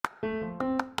Hello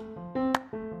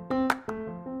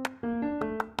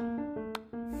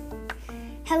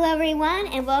everyone,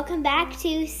 and welcome back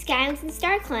to Skylands and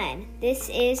StarClan. This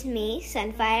is me,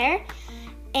 Sunfire,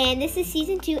 and this is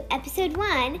Season 2, Episode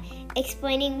 1,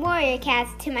 explaining warrior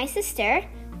cats to my sister.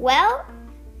 Well,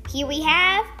 here we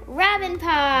have Robin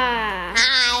Paw.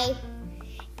 Hi.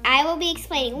 I will be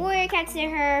explaining warrior cats to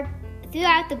her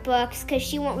throughout the books, because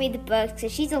she won't read the books,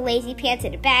 because she's a lazy pants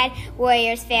and a bad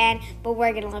Warriors fan, but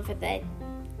we're going to live with it.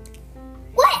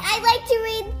 What? I like to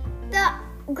read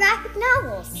the graphic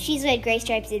novels. She's read Gray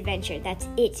Stripes Adventure. That's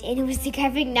it. And it was the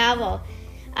graphic novel.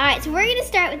 Alright, so we're going to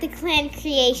start with the clan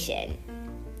creation.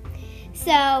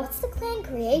 So, What's the clan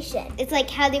creation? it's like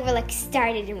how they were like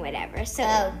started and whatever.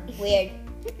 So, Weird.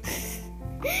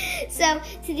 so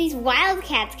these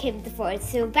wildcats came to the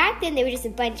forest. So back then they were just a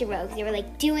bunch of rogues. They were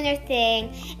like doing their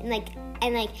thing, and like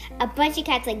a bunch of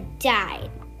cats like died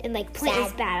in like pointless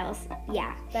Sad. battles.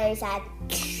 Yeah. Very sad.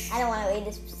 I don't want to read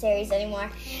this series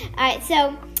anymore. Alright,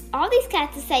 so all these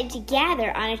cats decided to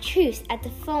gather on a truce at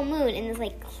the full moon in this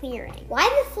like clearing. Why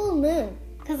the full moon?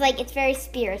 Because, like, it's very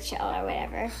spiritual or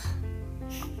whatever.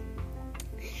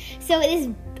 So it is,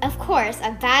 of course,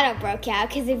 a battle broke out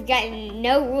because they've gotten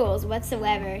no rules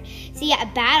whatsoever. So, yeah,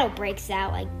 a battle breaks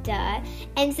out, like, duh.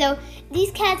 And so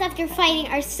these cats, after fighting,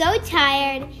 are so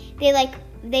tired,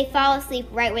 they fall asleep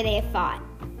right where they have fought.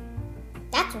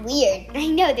 That's weird. I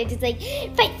know, they're just like,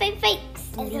 fight, fight, fight, I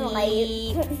sleep. don't like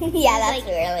Yeah, that's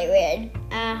really weird.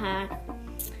 Uh-huh.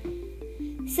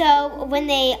 So when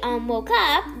they woke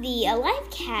up, the alive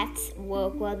cats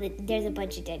woke. Well, there's a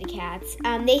bunch of dead cats.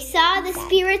 They saw the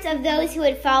spirits of those who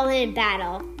had fallen in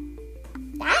battle.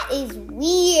 That is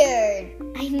weird.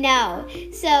 I know.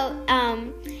 So,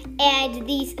 and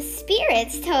these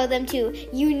spirits told them to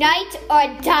unite or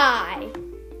die.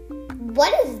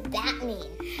 What does that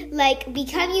mean? Like,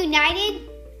 become united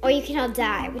or you can all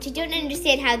die. Which I don't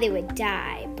understand how they would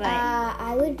die, but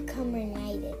I would become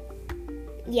united.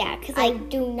 yeah, because I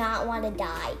do not want to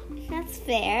die. that's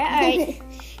fair. All right.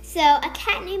 So a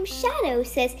cat named Shadow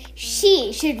says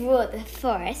she should rule the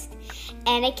forest.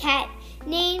 And a cat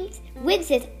named Wind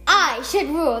says I should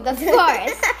rule the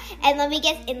forest. And let me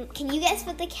guess, can you guess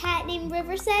what the cat named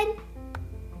River said?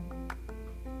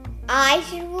 I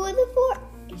should rule the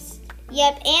forest.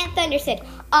 Yep, and Thunder said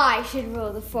I should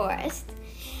rule the forest.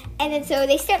 And then so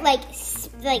they start like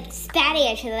spatting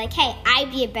at each other like, hey,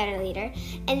 I'd be a better leader.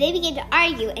 And they begin to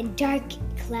argue, and dark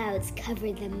clouds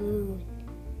cover the moon.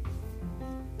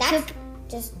 That's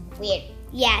just weird.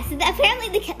 Yeah, so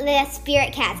apparently the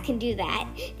spirit cats can do that.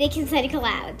 They can send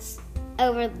clouds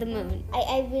over the moon.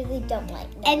 I really don't like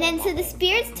that. And then so the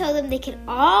spirits told them they could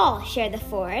all share the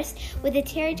forest with the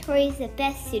territories that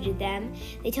best suited them.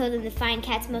 They told them to find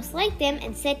cats most like them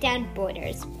and set down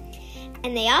borders.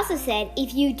 And they also said,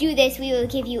 if you do this, we will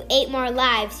give you 8 more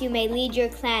lives. You may lead your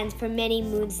clans for many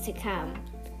moons to come.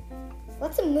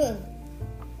 What's a moon?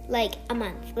 Like a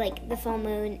month. Like the full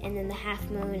moon, and then the half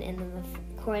moon, and then the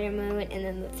quarter moon, and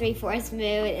then the 3/4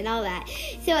 moon, and all that.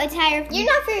 So entire...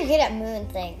 You're not very good at moon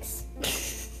things.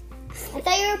 I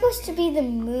thought you were supposed to be the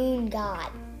moon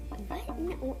god. What?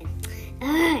 No.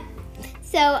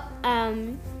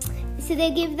 So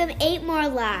they give them 8 more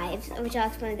lives, which I'll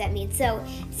explain what that means. So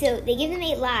they give them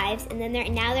 8 lives, and then their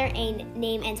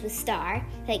name ends with star,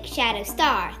 like Shadow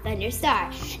Star, Thunder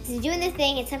Star. So they're doing this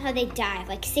thing, and somehow they die,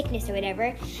 like sickness or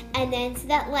whatever. And then so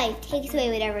that life takes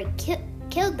away whatever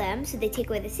killed them, so they take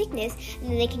away the sickness, and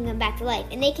then they can come back to life.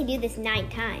 And they can do this 9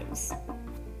 times.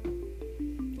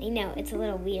 I know, it's a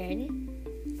little weird.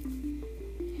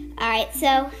 Alright,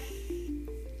 so...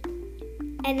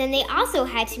 And then they also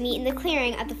had to meet in the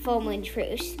clearing at the full moon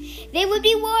truce. They would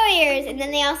be warriors, and then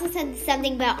they also said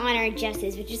something about honor and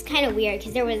justice, which is kind of weird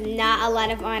because there was not a lot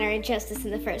of honor and justice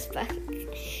in the first book.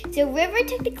 So River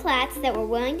took the clats that were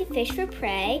willing to fish for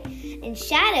prey, and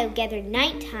Shadow gathered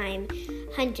nighttime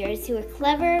hunters who were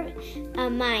clever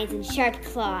minds and sharp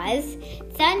claws.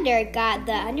 Thunder got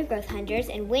the undergrowth hunters,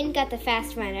 and Wind got the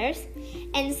fast runners.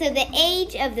 And so the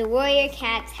age of the warrior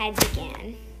cats had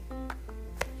begun.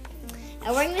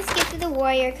 Now we're going to skip to the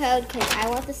warrior code because I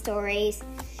want the stories.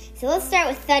 So let's start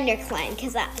with ThunderClan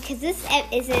because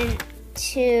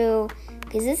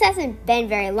this hasn't been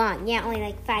very long. Yeah, only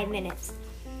like 5 minutes.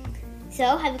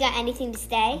 So have you got anything to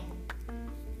say?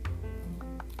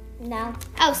 No.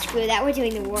 Oh, screw that. We're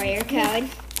doing the warrior code.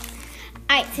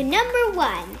 Alright, so number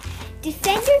 1.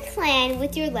 Defend your clan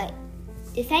with your life.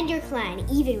 Defend your clan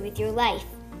even with your life.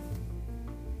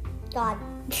 God,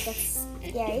 that's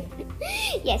Gary.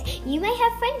 Yes, you may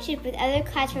have friendship with other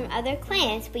clans from other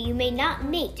clans, but you may not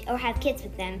mate or have kids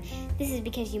with them. This is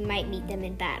because you might meet them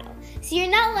in battle. So you're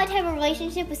not allowed to have a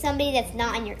relationship with somebody that's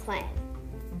not in your clan.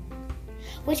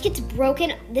 Which gets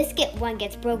broken, one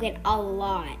gets broken a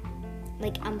lot.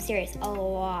 Like, I'm serious, a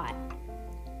lot.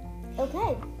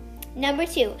 Okay. Number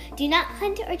 2, do not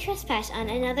hunt or trespass on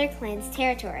another clan's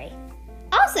territory.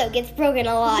 Also gets broken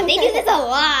a lot. They do this a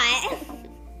lot.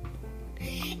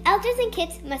 Elders and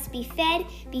kids must be fed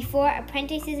before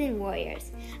apprentices and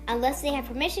warriors. Unless they have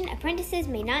permission, apprentices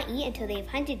may not eat until they have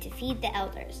hunted to feed the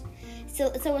elders.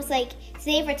 So it's like, so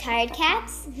they have retired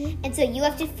cats, and so you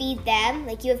have to feed them,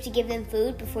 like you have to give them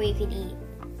food before you can eat.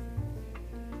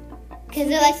 Because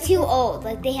they're like too old.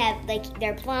 Like they have, like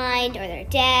they're blind, or they're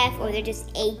deaf, or they're just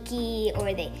achy,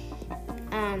 or they,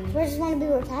 Or just want to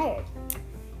be retired.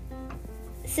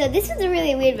 So this one's a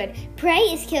really weird one. Prey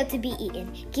is killed to be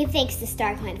eaten. Give thanks to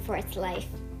StarClan for its life.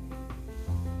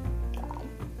 God.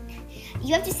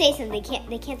 You have to say something.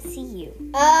 They can't see you.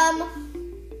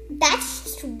 That's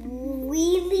just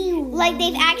really Like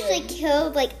they've weird. actually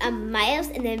killed like a mouse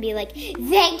and then be like,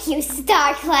 "Thank you,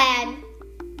 StarClan."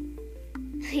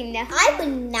 I know. I would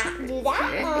not do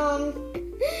that.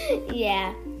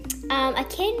 Yeah. A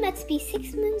kid must be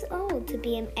 6 months old to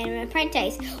be an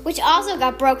apprentice, which also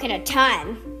got broken a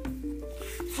ton.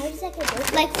 How does that get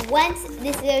broken? Like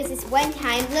there was this one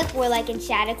time look where like in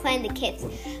Shadow Clan the kids,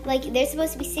 like they're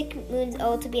supposed to be 6 months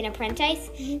old to be an apprentice.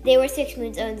 They were 6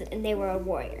 months old and they were a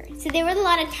warrior. So there were a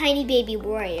lot of tiny baby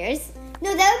warriors.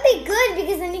 No, that would be good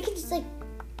because then you could just like.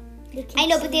 I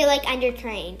know, but they're like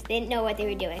undertrained. They didn't know what they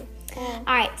were doing. Oh.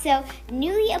 Alright, so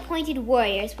newly appointed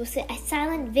warriors will sit a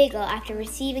silent vigil after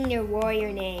receiving their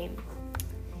warrior name.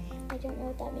 I don't know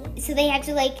what that means. So they have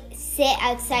to like sit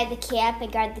outside the camp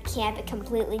and guard the camp at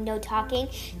completely no talking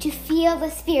to feel the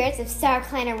spirits of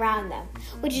StarClan around them,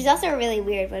 which is also a really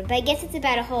weird one. But I guess it's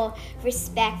about a whole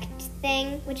respect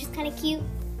thing, which is kind of cute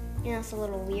and also a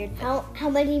little weird. How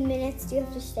many minutes do you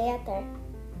have to stay out there?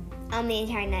 The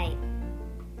entire night.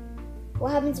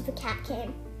 What happens if a cat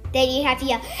came? Then you have to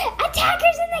yell,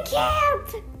 "Attackers in the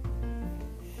camp!"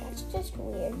 That's just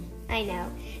weird. I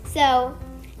know. So,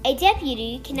 a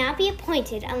deputy cannot be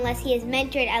appointed unless he has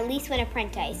mentored at least one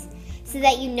apprentice, so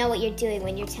that you know what you're doing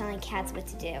when you're telling cats what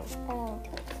to do. Oh.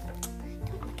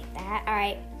 Don't look at that. All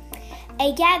right.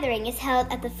 A gathering is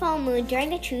held at the full moon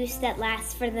during a truce that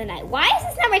lasts for the night. Why is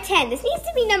this number 10? This needs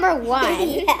to be number 1.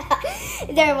 Yeah.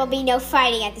 There will be no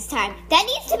fighting at this time. That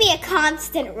needs to be a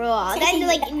constant rule. That's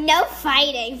like no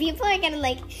fighting. People are gonna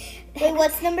like. Wait,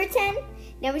 what's number 10?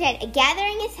 Number 10. A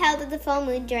gathering is held at the full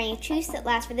moon during a truce that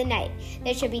lasts for the night.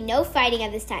 There should be no fighting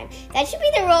at this time. That should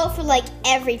be the rule for like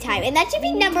every time, and that should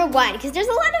be number 1 because there's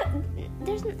a lot of.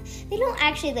 They don't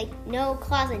actually like no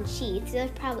claws and sheaths.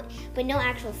 There's probably, but no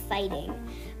actual fighting,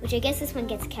 which I guess this one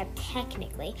gets kept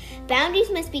technically. Boundaries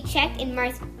must be checked and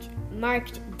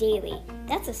marked daily.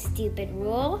 That's a stupid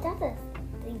rule.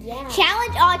 Yeah.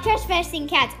 Challenge all trespassing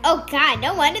cats. Oh God,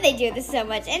 no wonder they do this so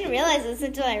much. I didn't realize this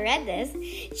until I read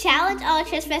this. Challenge all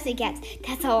trespassing cats.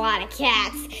 That's a lot of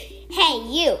cats. Hey,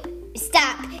 you,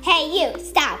 stop. Hey, you,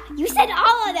 stop. You said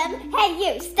all of them. Hey,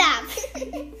 you, stop.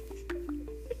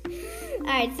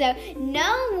 Alright, so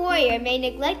no warrior may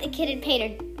neglect a kid in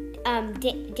pain or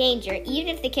danger, even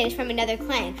if the kid is from another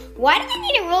clan. Why do they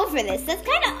need a rule for this? That's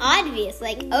kind of obvious.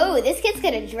 Like, oh, this kid's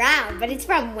gonna drown, but it's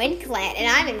from Wind Clan, and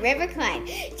I'm in River Clan.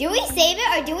 Do we save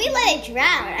it, or do we let it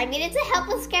drown? I mean, it's a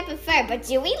helpless scrap of fur, but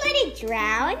do we let it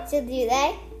drown? So do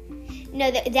they? No,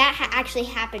 that actually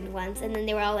happened once, and then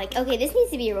they were all like, okay, this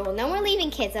needs to be a rule. No more leaving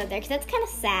kids out there, because that's kind of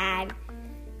sad.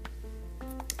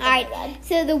 Alright,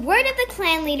 so the word of the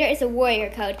clan leader is a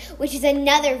warrior code, which is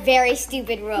another very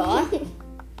stupid rule.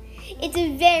 It's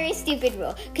a very stupid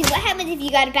rule. Because what happens if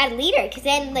you got a bad leader? Because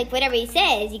then, like, whatever he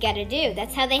says, you got to do.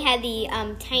 That's how they had the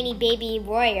tiny baby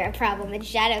warrior problem in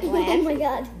Shadow Clan. Oh my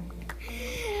God.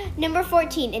 Number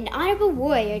 14, an honorable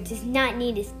warrior does not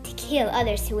need to kill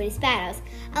others to win his battles,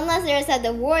 unless there is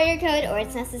the warrior code or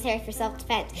it's necessary for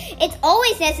self-defense. It's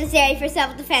always necessary for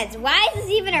self-defense. Why is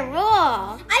this even a rule?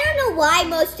 I don't know why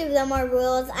most of them are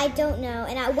rules. I don't know.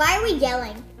 And why are we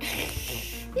yelling?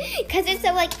 Because it's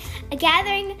like a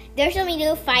gathering, there shall be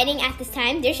no fighting at this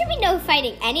time. There should be no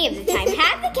fighting any of the time.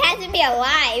 Half the cats would be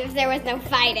alive if there was no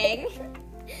fighting.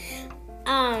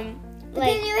 But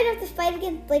then you would have to fight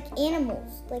against, like,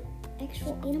 animals. Like,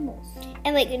 actual animals.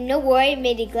 And, like, no warrior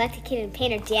may neglect a kid in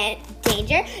pain or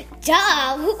danger.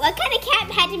 Duh! What kind of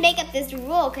cat had to make up this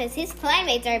rule? Because his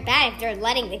clanmates are bad if they're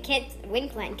letting the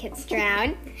Wind Clan kids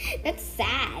drown. That's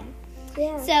sad.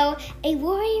 Yeah. So, a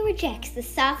warrior rejects the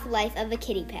soft life of a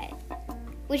kitty pet.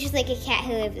 which is like a cat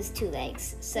who lives with 2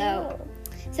 legs. So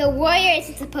warrior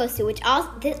isn't supposed to, which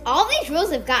all these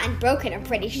rules have gotten broken, I'm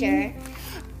pretty sure.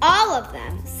 All of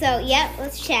them. So, yep,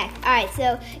 let's check. All right,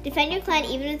 so defend your clan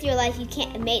even with your life. You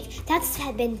can't have mates. That's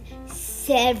been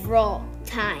several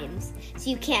times. So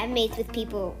you can't have mates with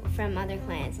people from other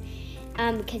clans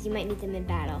because you might meet them in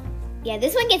battle. Yeah,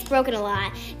 this one gets broken a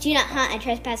lot. Do not hunt and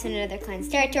trespass on another clan's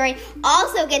territory.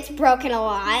 Also gets broken a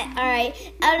lot. All right.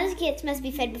 Eldest kids must be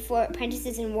fed before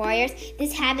apprentices and warriors.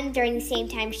 This happened during the same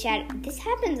time This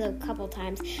happens a couple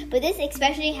times, but this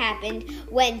especially happened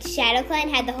when Shadow Clan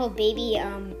had the whole baby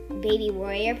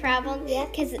warrior problem. Yeah.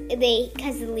 Because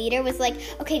the leader was like,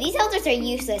 okay, these elders are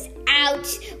useless.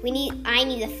 Ouch. I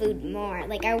need the food more.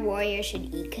 Like our warriors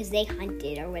should eat because they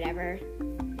hunted or whatever.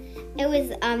 It was,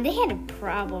 they had a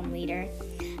problem leader.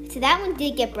 So that one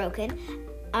did get broken.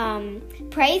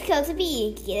 Praise kill to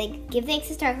be eaten. Give thanks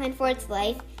to StarClan for its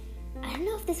life. I don't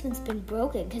know if this one's been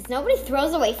broken because nobody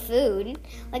throws away food.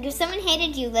 Like if someone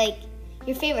handed you like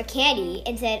your favorite candy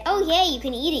and said, oh yeah, you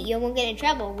can eat it, you won't get in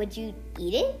trouble, would you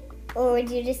eat it? Or would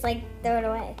you just like throw it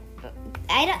away?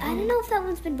 I don't know if that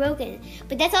one's been broken,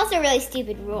 but that's also a really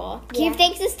stupid rule. Yeah. Give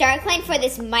thanks to StarClan for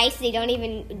this mice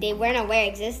they weren't aware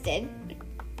existed.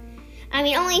 I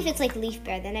mean, only if it's like Leaf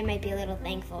Bear, then I might be a little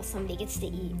thankful somebody gets to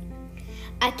eat.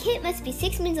 A kid must be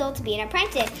 6 months old to be an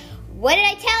apprentice. What did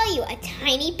I tell you? A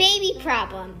tiny baby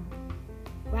problem.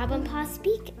 Robin Paw,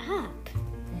 speak up.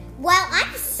 Well,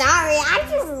 I'm sorry. I'm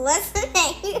just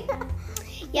listening.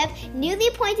 Yep, newly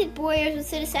appointed warriors will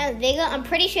sit a silent vigil. I'm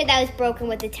pretty sure that was broken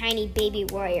with the tiny baby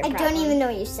warrior problem. I don't even know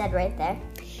what you said right there.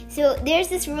 So there's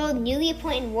this rule, newly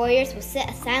appointed warriors will sit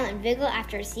a silent vigil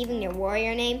after receiving their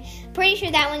warrior name. Pretty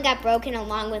sure that one got broken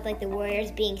along with like the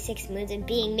warriors being 6 moons and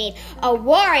being made a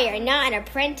warrior, not an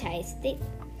apprentice.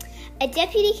 A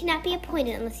deputy cannot be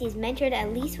appointed unless he is mentored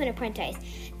at least one apprentice.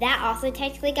 That also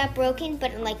technically got broken,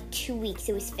 but in like 2 weeks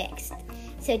it was fixed.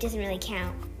 So it doesn't really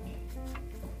count.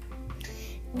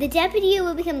 The deputy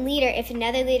will become leader if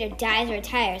another leader dies or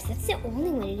retires. That's the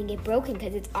only one that didn't get broken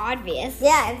because it's obvious.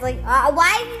 Yeah, it's like,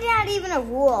 why is that even a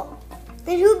rule?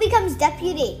 Then who becomes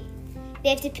deputy? They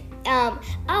have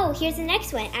to, here's the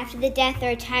next one. After the death or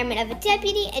retirement of a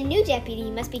deputy, a new deputy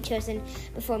must be chosen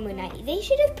before Moon Night. They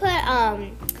should have put,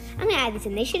 I'm going to add this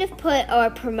in. They should have put, or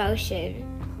promotion.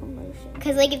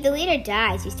 Because, like, if the leader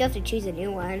dies, you still have to choose a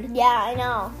new one. Yeah, I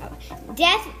know.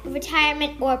 Death,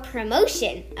 retirement, or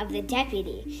promotion of the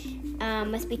deputy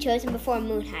must be chosen before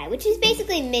moon high, which is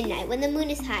basically midnight, when the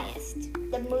moon is highest.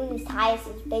 The moon is highest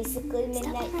is basically midnight.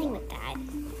 Stop playing with that.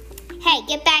 Hey,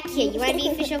 get back here. You want to be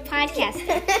official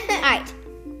podcaster. All right.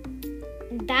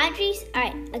 Boundaries. All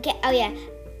right. Okay. Oh, yeah.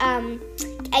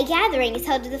 A gathering is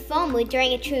held to the full moon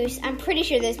during a truce. I'm pretty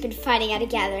sure there's been fighting at a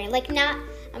gathering.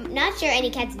 I'm not sure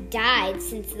any cats died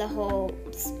since the whole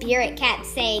spirit cat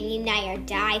saying unite or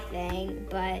die thing,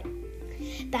 but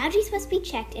boundaries must be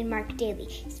checked and marked daily.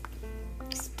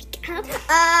 Speak up.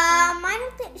 I'm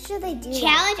not sure they do.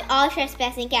 Challenge all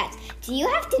trespassing cats. Do you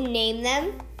have to name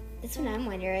them? That's what I'm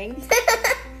wondering.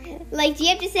 Like, do you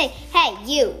have to say, hey,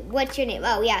 you, what's your name?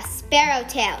 Oh, yeah,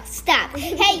 Sparrowtail, stop.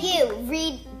 Hey, you,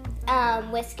 Reed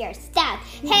Whisker, stop.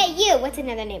 Hey, you, what's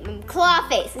another name?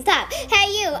 Clawface, stop.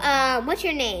 Hey, you, what's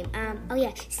your name? Oh,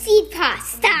 yeah, Seedpaw,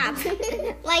 stop.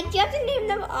 Like, do you have to name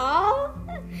them all?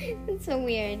 That's so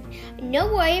weird.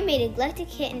 No warrior may neglect a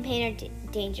kit in pain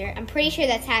or danger. I'm pretty sure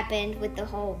that's happened with the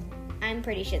whole... I'm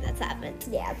pretty sure that's happened.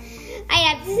 Yeah. I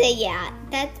have to say, yeah.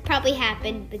 That's probably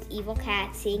happened with evil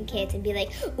cats seeing kids and be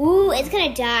like, ooh, it's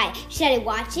gonna die. Should I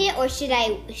watch it, or should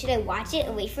I watch it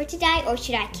and wait for it to die, or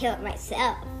should I kill it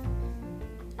myself?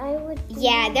 I would.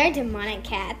 Yeah, they're demonic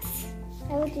cats.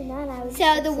 I would do not.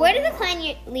 So the word of the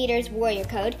clan leader's warrior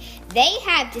code, they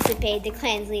have disobeyed the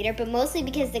clan's leader, but mostly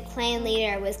because the clan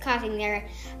leader was causing their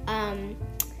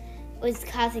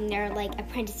like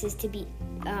apprentices to be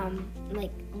like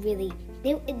really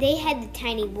they had the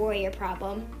tiny warrior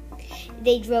problem.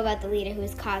 They drove out the leader who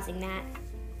was causing that.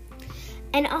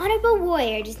 An honorable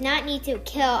warrior does not need to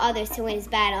kill others to win his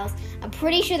battles. I'm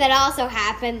pretty sure that also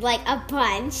happened like a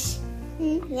bunch.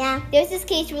 Yeah. There was this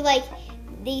case where like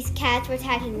these cats were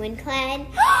attacking Wind Clan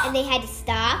and they had to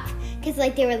stop because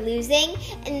like they were losing,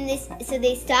 and so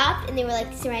they stopped and they were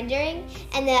like surrendering,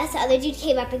 and then this other dude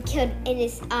came up and killed, and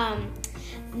this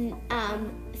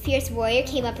fierce warrior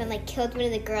came up and like killed one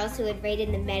of the girls who had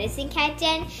raided the medicine cat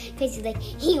den because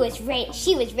she was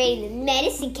raiding the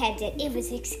medicine cat den. It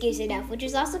was excuse enough, which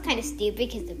was also kind of stupid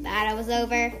because the battle was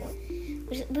over.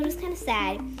 But it was kind of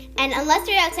sad. And unless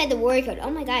they're outside the warrior code, oh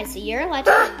my god, so you're allowed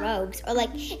to kill rogues. Or like,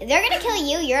 if they're gonna kill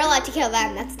you, you're allowed to kill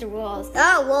them. That's the rules.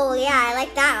 Oh, well, yeah, I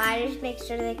like that. I just make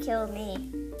sure they kill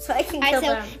me. so I can All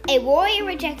kill right, them. so a warrior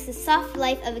rejects the soft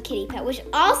life of a kitty pet, which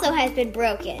also has been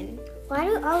broken. Why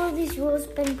do all of these rules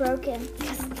been broken?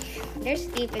 They're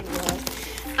stupid rules.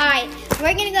 All right,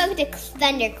 we're gonna go to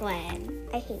ThunderClan.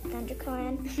 I hate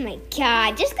ThunderClan. Oh my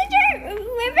god, just because you're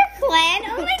remember Clan?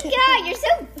 Oh my god, you're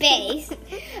so base.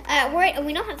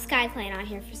 We don't have SkyClan on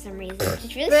here for some reason, which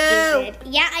is really Boo.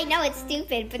 stupid. Yeah, I know it's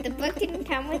stupid, but the book didn't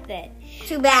come with it.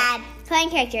 Too bad. Clan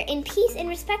character in peace and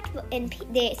respectful.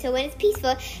 So when it's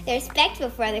peaceful, they're respectful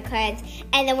for other clans,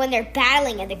 and then when they're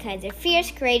battling other clans, they're fierce,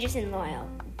 courageous, and loyal.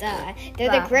 Duh.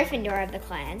 They're the Gryffindor of the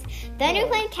clans.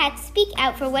 ThunderClan cats speak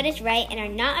out for what is right and are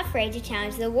not afraid to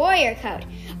challenge the warrior code.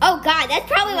 Oh god, that's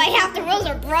probably why half the rules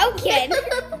are broken.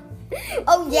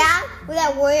 Oh yeah, with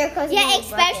that warrior code. Yeah,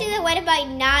 especially the one about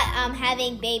not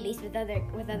having babies with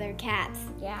other cats.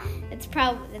 Yeah. That's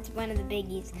one of the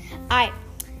biggies. All right.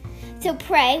 So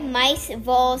prey, mice,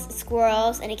 voles,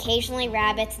 squirrels, and occasionally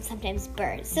rabbits and sometimes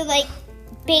birds. So like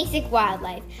basic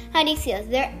wildlife. Hunting seals.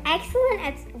 They're excellent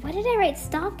at, what did I write?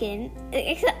 Stalking.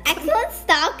 Excellent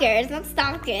stalkers, not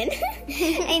stalking.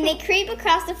 And they creep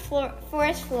across the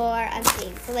forest floor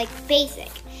unseen. So like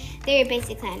basic. They're your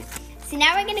basic clan. So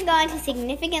now we're going to go on to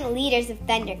significant leaders of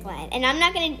ThunderClan. And I'm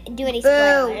not going to do any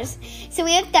spoilers. So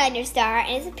we have Thunderstar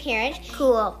and his appearance.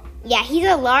 Cool. Yeah, he's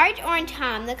a large orange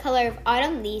tom, the color of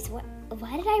autumn leaves.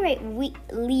 Why did I write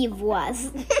leave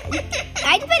was?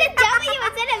 I put a W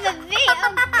instead of a V.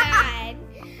 Oh,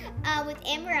 God. With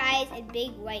amber eyes and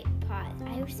big white paws.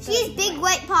 She has big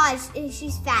white paws.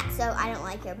 She's fat, so I don't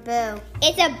like her. Boo.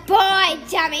 It's a boy,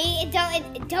 dummy.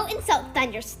 Don't insult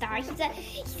Thunderstar.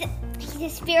 He's a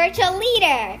spiritual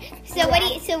leader. So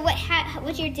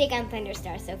what's your dig on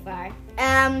Thunderstar so far?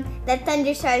 That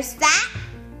Thunderstar is fat,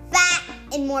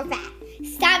 and more fat.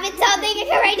 Stop insulting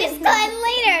courageous clan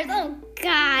leaders. Oh,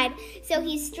 God. So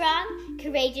he's strong,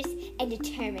 courageous, and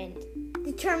determined.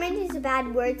 Determined is a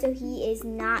bad word, so he is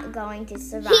not going to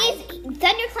survive.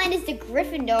 ThunderClan is the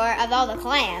Gryffindor of all the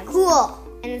clans.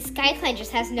 Cool. And the SkyClan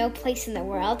just has no place in the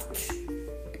world.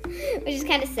 Which is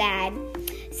kind of sad.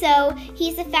 So,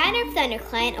 he's the founder of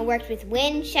ThunderClan and worked with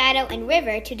Wind, Shadow, and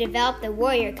River to develop the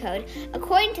Warrior Code.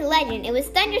 According to legend, it was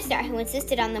Thunderstar who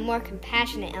insisted on the more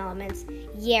compassionate elements.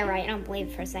 Yeah, right, I don't believe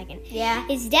it for a second. Yeah.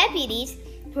 His deputies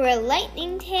were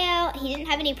Lightning Tail. He didn't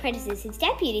have any apprentices. His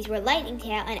deputies were Lightning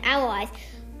Tail and Owl Eyes,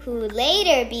 who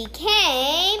later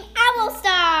became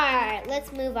Owlstar.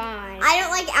 Let's move on. I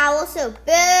don't like owls, so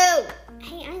boo.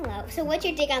 Hey, I love. So what's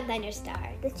your dig on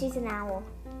Thunderstar? That she's an owl.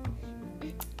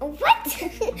 What?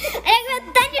 I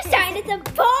got Thunderstar and it's a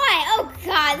boy. Oh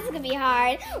God, this is gonna be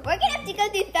hard. We're gonna have to go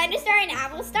through Thunderstar and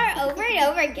Owlstar over and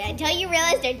over again until you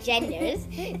realize their genders.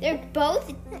 They're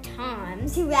both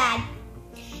Toms. Too bad.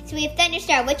 So we have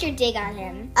Thunderstar. What's your dig on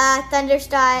him?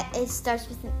 Thunderstar, it starts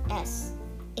with an S.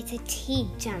 It's a T,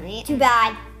 dummy. Too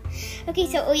bad. Okay,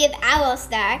 so we have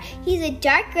Owlstar. He's a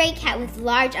dark gray cat with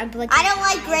large unblinking I don't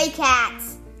like eyes. gray cats.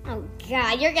 Oh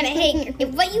God, you're gonna hate.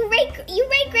 But you rate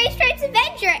Gray Stripe's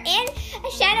Adventure and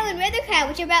A Shadow and River Cat,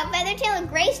 which are about Feathertail and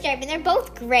Gray Stripe, and they're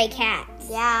both gray cats.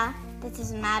 Yeah, that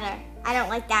doesn't matter. I don't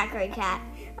like that gray cat.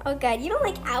 Oh God, you don't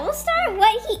like Owlstar?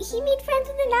 What? He made friends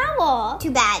with an owl. Too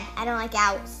bad. I don't like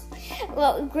owls.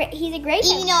 Well, he's a gray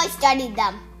cat. Even though I studied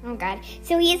them. Oh God.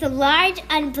 So he has a large,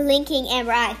 unblinking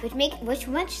amber eyes, which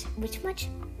must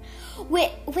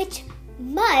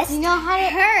You know how to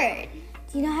hurt.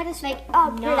 Do you know how to not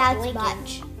pronounce blinking.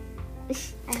 much?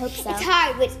 I hope so. It's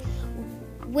hard,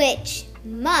 which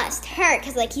must hurt,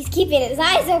 because like he's keeping his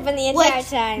eyes open the entire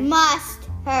time. Must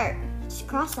hurt. Just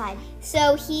cross-eyed.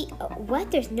 So what?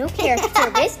 There's no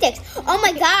characteristics. Oh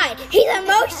my God, he's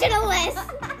emotionless.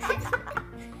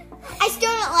 I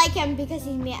still don't like him because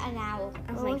he's an owl.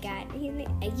 Oh my God,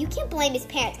 you can't blame his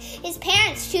parents. His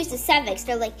parents choose the suffix.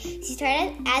 They're like, he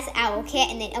started as Owl Cat,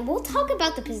 and we'll talk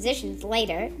about the positions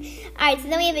later. All right, so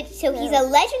then we have he's a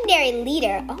legendary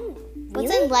leader. Oh, really?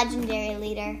 What's a legendary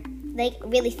leader? Like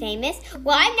really famous?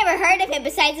 Well, I've never heard of him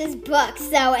besides this book.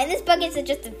 So, and this book is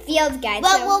just a field guide.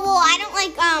 Well, I don't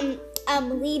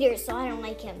like leaders, so I don't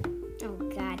like him. Oh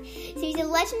God. So he's a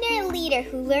legendary leader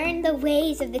who learned the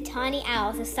ways of the tawny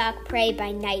owl to stalk prey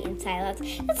by night in silence.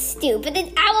 That's stupid.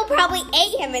 The owl probably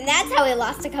ate him, and that's how he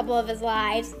lost a couple of his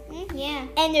lives. Yeah.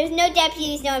 And there's no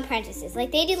deputies, no apprentices.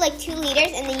 Like they do like 2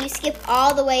 leaders, and then you skip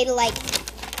all the way to like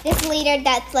this leader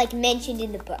that's like mentioned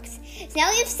in the books. So now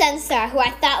we have Sunstar, who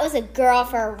I thought was a girl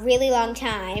for a really long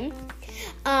time.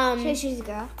 So she's a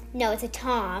girl? No, it's a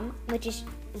Tom, which is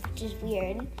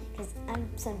weird because I'm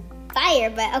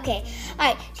Sunfire, but okay. All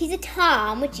right, she's a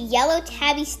Tom with yellow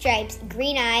tabby stripes,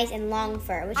 green eyes, and long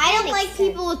fur. Which I don't like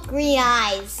people with green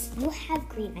eyes. You have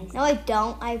green eyes. No, I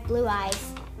don't. I have blue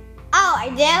eyes. Oh, I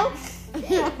do?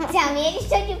 Dummy, I just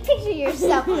showed you a picture of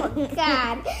yourself. Oh,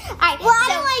 God. All right, Well, I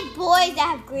don't like boys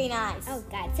that have green eyes. Oh,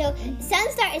 God. So,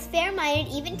 Sunstar is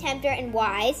fair-minded, even-tempered, and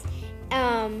wise.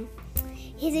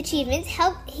 His achievements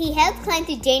he helped climb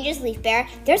through dangerous leaf bear.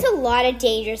 There's a lot of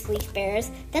dangerous leaf bears.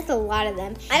 That's a lot of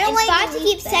them. I don't and like fought the to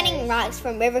leaf keep sending bears. rocks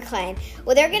from River Clan.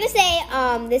 Well, they're gonna say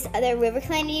this other River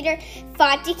Clan leader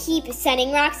fought to keep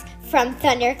sending rocks from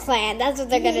Thunder Clan. That's what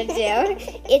they're gonna do.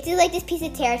 It's like this piece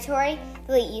of territory.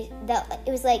 It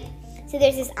was like. So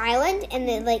there's this island, and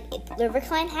then River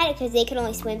Clan had it because they could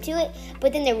only swim to it.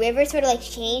 But then the river sort of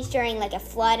changed during a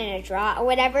flood and a drought or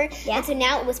whatever. Yeah. And so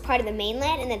now it was part of the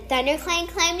mainland, and then Thunder Clan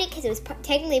claimed it because it was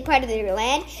technically part of their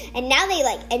land. And now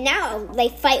they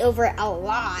fight over it a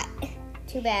lot.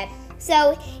 Too bad.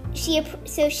 So she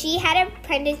had an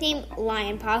apprentice named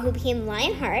Lionpaw who became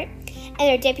Lionheart, and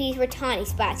their deputies were Tawny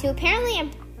Spots, who apparently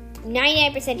I'm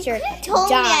 99% sure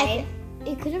died.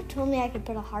 You could have told me I could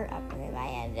put a heart up in my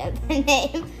end of the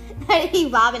name. That'd be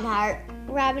Robin Hart.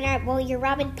 Robin Hart. Well, you're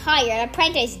Robin Paw. You're an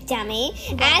apprentice, dummy.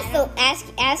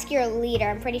 Ask your leader.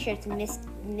 I'm pretty sure it's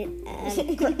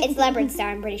it's Leopard Star.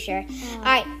 I'm pretty sure. All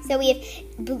right. So we have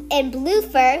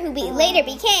Bluefur, who later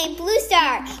became Blue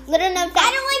Star. Little known fact.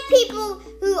 I don't like people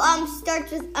who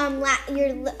starts with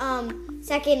your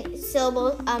second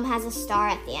syllable has a star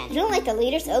at the end. You don't like the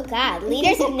leaders? Oh, God.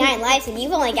 Leaders have 9 lives, and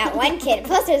you've only got 1 kid.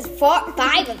 Plus, there's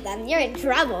 5 of them. You're in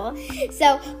trouble.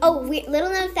 So, little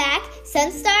known fact,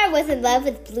 Sunstar was in love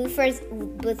with Blue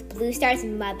Star's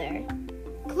mother.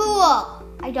 Cool.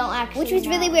 I don't actually Which was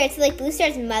really weird. So, Blue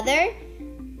Star's mother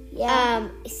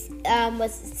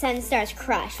was Sunstar's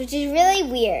crush, which is really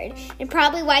weird, and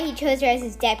probably why he chose her as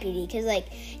his deputy, because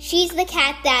she's the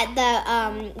cat that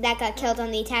that got killed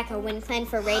on the attack of Wind Clan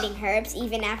for raiding herbs,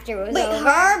 even after it was over.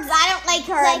 Herbs? I don't like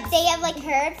herbs. They have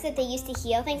herbs that they used to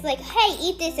heal things. Hey,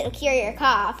 eat this; it'll cure your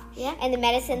cough. Yeah. And the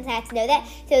medicine cats know that,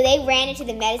 so they ran into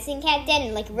the medicine cat den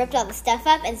and ripped all the stuff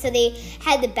up, and so they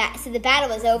had so the battle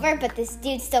was over, but this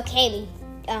dude still came.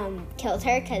 Killed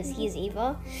her because he's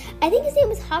evil. I think his name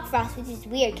was Hawkfrost, which is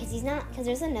weird because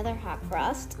there's another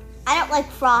Hawkfrost. I don't like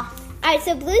frost. Alright,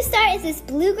 so Blue Star is this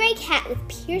blue-gray cat with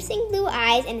piercing blue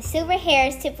eyes and silver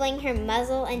hairs tippling her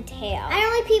muzzle and tail. I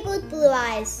don't like people with blue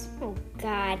eyes. Oh,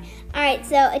 God. Alright,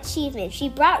 so achievement. She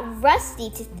brought Rusty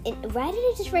to... Why did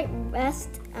I just write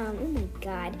Rust? Oh, my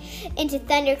God. Into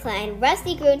Thunder Clan.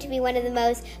 Rusty grew to be one of the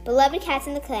most beloved cats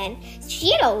in the clan.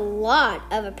 She had a lot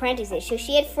of apprentices. So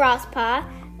she had Frostpaw,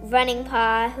 Running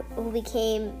Paw, who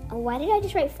became... Oh, why did I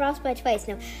just write Frostpaw twice?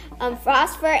 No.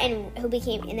 Frostfur,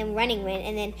 and then Running Wind,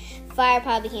 and then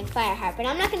Firepaw became Fireheart. But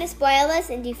I'm not going to spoil this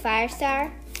and do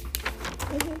Firestar.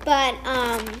 But,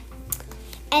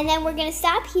 and then we're going to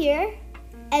stop here,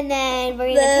 and then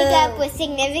we're going to pick up with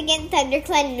significant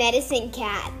ThunderClan medicine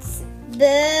cats.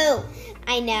 Boo.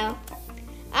 I know.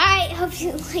 Alright, hope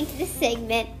you liked this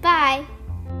segment. Bye.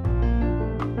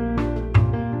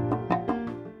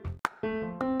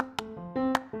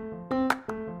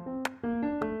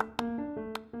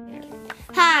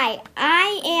 Hi,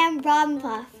 I am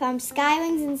Robinpaw from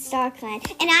Skywings and StarClan,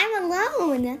 and I'm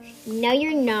alone. No,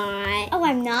 you're not. Oh,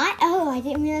 I'm not? Oh, I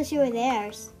didn't realize you were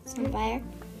there, Sunfire.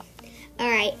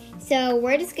 Alright, so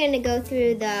we're just going to go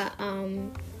through the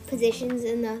positions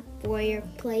in the warrior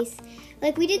place.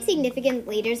 We did significant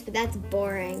leaders, but that's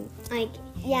boring.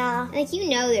 Yeah.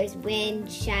 There's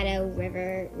wind, shadow,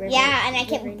 river. Yeah, and I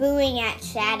kept booing at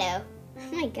Shadow.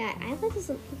 Oh my God, I thought this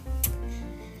was...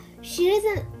 She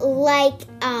doesn't like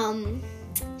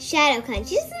Shadow Clan.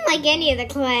 She doesn't like any of the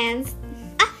clans.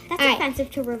 That's offensive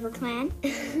to River Clan.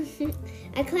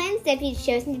 A clan's deputy is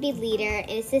chosen to be leader and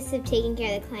assists in taking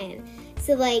care of the clan.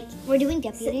 So, we're doing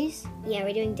deputies? Yeah,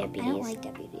 we're doing deputies. I don't like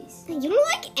deputies. You don't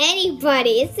like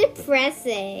anybody. It's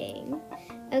depressing.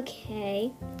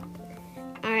 Okay.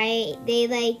 Alright, they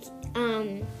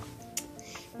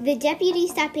the deputy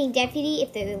stop being deputy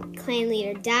if the clan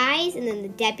leader dies, and then the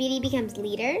deputy becomes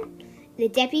leader. The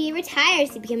deputy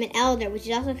retires to become an elder, which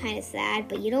is also kind of sad,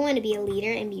 but you don't want to be a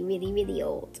leader and be really, really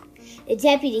old. The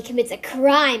deputy commits a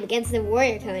crime against the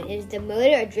warrior code and is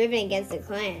demoted or driven against the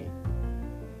clan.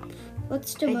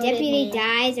 What's demoted A deputy mean?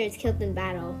 dies or is killed in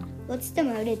battle. What's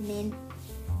demoted mean?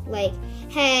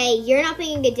 Hey, you're not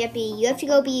being a good deputy. You have to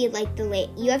go be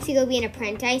you have to go be an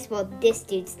apprentice while this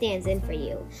dude stands in for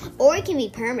you. Or it can be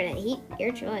permanent.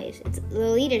 Your choice. It's the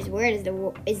leader's word is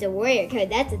the warrior code.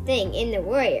 That's a thing in the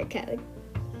warrior code,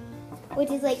 which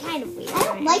is kind of weird. I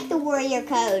don't like the warrior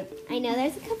code. I know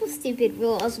there's a couple stupid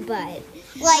rules, but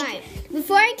Like,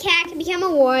 before a cat can become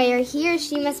a warrior, he or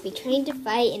she must be trained to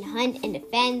fight and hunt and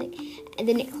defend And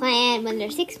the clan, when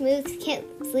their 6 moves, kids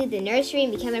leave the nursery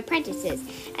and become apprentices.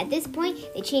 At this point,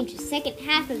 they change the second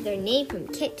half of their name from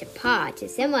Kit to Paw to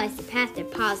symbolize the path their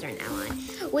paws are now on.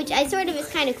 Which I sort of is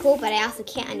kind of cool, but I also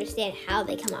can't understand how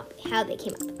they came up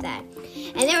with that.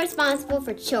 And they're responsible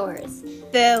for chores.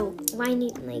 Boo. Why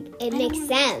need it makes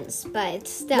sense, but it's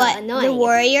still annoying. The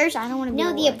warriors? I don't want to be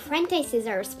No, the apprentices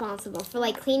are responsible for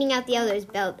cleaning out the elders'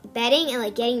 bedding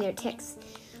and getting their ticks.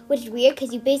 Which is weird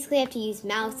because you basically have to use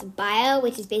mouths bio,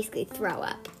 which is basically throw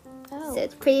up. Oh. So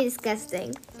it's pretty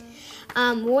disgusting.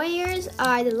 Warriors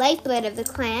are the lifeblood of the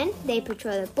clan. They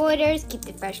patrol the borders, keep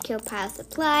the fresh kill pile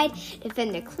supplied,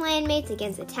 defend their clanmates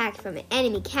against attacks from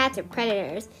enemy cats or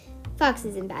predators.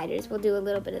 Foxes and biters will do a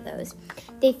little bit of those.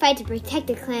 They fight to protect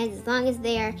the clans as long as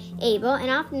they are able,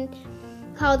 and often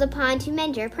called upon to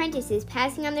mentor apprentices,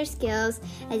 passing on their skills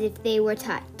as if they were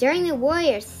taught. During the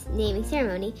warrior's naming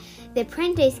ceremony, the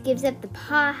apprentice gives up the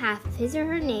paw half of his or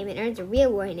her name and earns a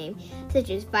real warrior name, such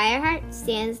as Fireheart,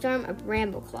 Sandstorm, or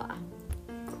Brambleclaw.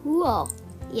 Cool.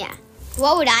 Yeah.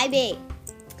 What would I be?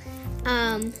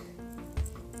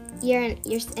 You're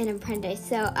an apprentice.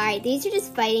 So, alright, these are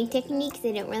just fighting techniques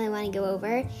I don't really want to go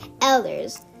over.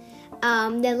 Elders.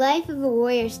 The life of a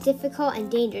warrior is difficult and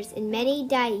dangerous, and many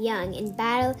die young in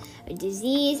battle or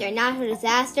disease or natural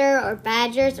disaster or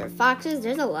badgers or foxes.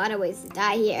 There's a lot of ways to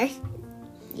die here.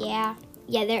 Yeah.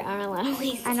 Yeah, there are a lot of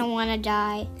ways. I don't want to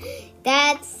die.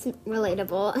 That's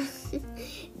relatable.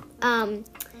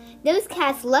 Those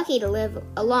cats lucky to live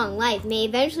a long life may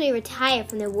eventually retire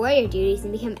from their warrior duties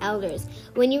and become elders.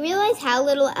 When you realize how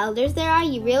little elders there are,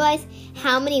 you realize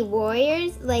how many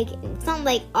warriors, it's not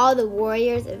like all the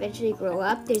warriors eventually grow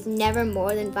up. There's never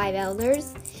more than 5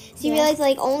 elders. So you realize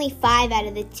only 5 out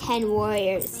of the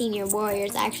 10 senior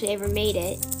warriors actually ever made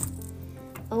it.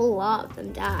 A lot of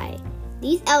them die.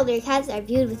 These elder cats are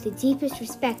viewed with the deepest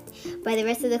respect by the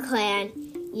rest of the clan.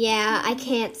 Yeah, I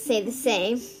can't say the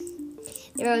same.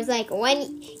 They're always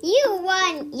when you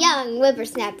young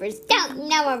whippersnappers don't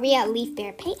know a real leaf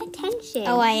bear, pay attention.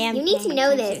 Oh, I am. You need to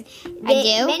know this. I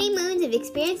do? Many moons of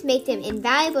experience make them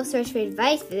invaluable source for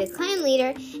advice for the clan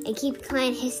leader and keep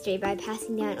clan history by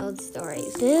passing down old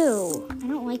stories. Boo. I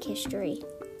don't like history.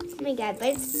 Oh my god, but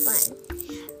it's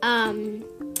fun.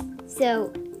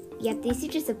 So, these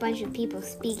are just a bunch of people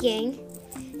speaking.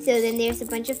 So then there's a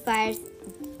bunch of fires.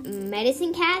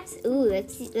 Medicine cats? Ooh,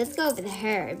 let's go over the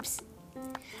herbs.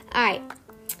 Alright,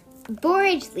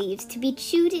 borage leaves to be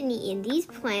chewed and eaten. These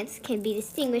plants can be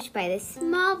distinguished by the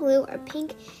small blue or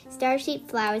pink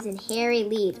star-shaped flowers and hairy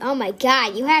leaves. Oh my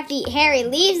god, you have to eat hairy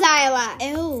leaves, Isla!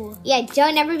 Ew. Yeah,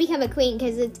 don't ever become a queen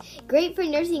because it's great for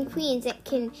nursing queens that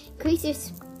can increase your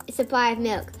supply of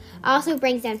milk. Also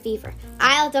brings down fever.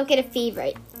 Isla, don't get a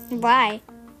fever. Why?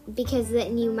 Because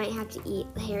then you might have to eat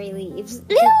hairy leaves.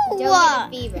 Ew! Don't get a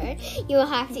fever. You will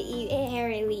have to eat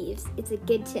hairy leaves. It's a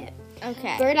good tip.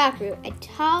 Okay. Burdock root, a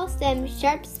tall stem,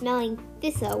 sharp-smelling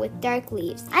thistle with dark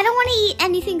leaves. I don't want to eat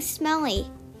anything smelly.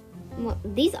 Well,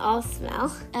 these all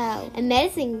smell. Oh. A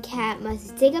medicine cat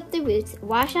must dig up the roots,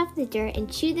 wash off the dirt,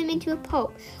 and chew them into a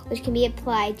pulp, which can be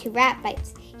applied to rat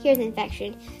bites. Here's an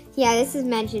infection. Yeah, this is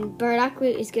mentioned. Burdock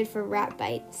root is good for rat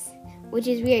bites, which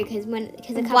is weird because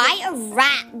why a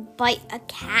rat bite a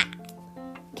cat?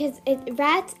 Because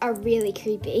rats are really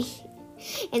creepy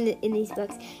in these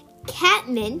books.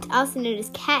 Catmint, also known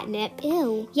as catnip.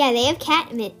 Ew. Yeah, they have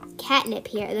catnip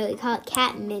here, though they call it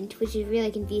catmint, which is really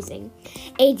confusing.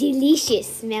 A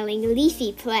delicious-smelling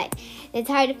leafy plant that's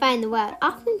hard to find in the wild,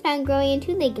 often found growing in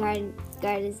two-leg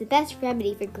gardens, the best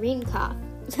remedy for green cough.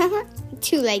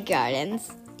 Two-leg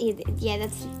gardens. Yeah,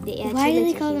 that's... Why do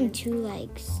they call them 2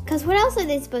 legs? Because what else are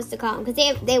they supposed to call them?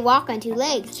 Because they walk on 2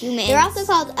 legs. Humans. They're also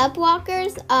called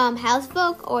upwalkers,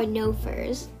 housefolk, or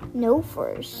no-furs.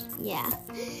 No-furs. Yeah.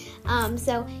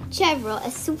 So chevril,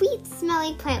 a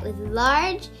sweet-smelling plant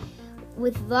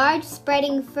with large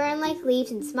spreading fern-like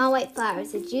leaves and small white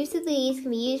flowers. The juice of the leaves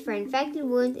can be used for infected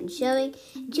wounds, and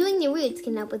chewing the roots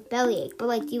can help with bellyache.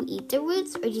 But do you eat the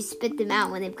roots or do you spit them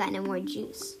out when they've got no more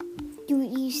juice?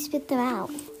 You spit them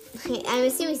out. I'm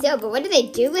assuming so, but what do they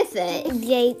do with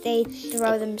it? They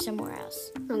throw them somewhere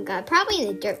else. Oh god, probably in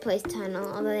the Dirt Place tunnel,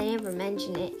 although they never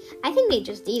mention it. I think they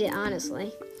just eat it,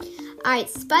 honestly. Alright,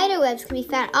 spider webs can be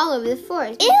found all over the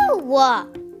forest. Ew!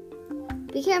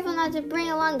 Be careful not to bring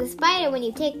along the spider when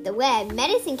you take the web.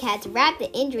 Medicine cats wrap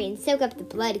the injury and soak up the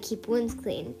blood to keep wounds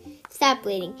clean. Stop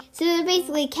bleeding. So they're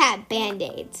basically cat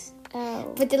band-aids.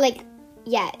 Oh. But they're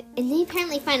yeah, and they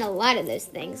apparently find a lot of those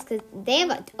things because they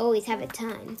always have a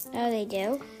ton. Oh, they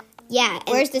do? Yeah.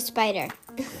 Where's the spider?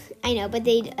 I know, but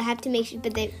they have to make sure.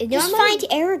 But they just find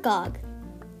Aragog.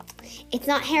 It's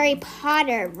not Harry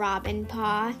Potter, Robin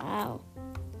Paw. Oh. All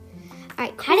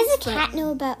right. How does a Coltsfoot. cat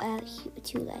know about a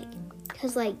 2-leg?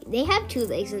 Because, they have 2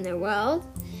 legs in their world.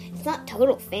 It's not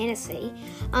total fantasy.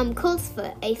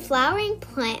 Coltsfoot, a flowering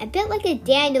plant, a bit like a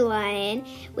dandelion,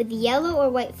 with yellow or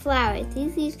white flowers.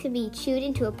 These leaves can be chewed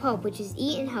into a pulp, which is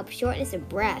eaten and helps shortness of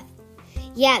breath.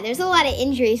 Yeah, there's a lot of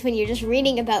injuries when you're just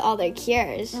reading about all their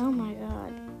cures. Oh my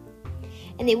god.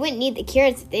 And they wouldn't need the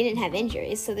cures if they didn't have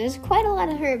injuries. So there's quite a lot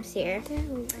of herbs here.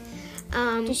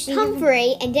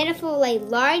 Comfrey, identify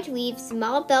large leaves,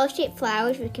 small bell-shaped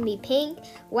flowers, which can be pink,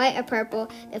 white, or purple.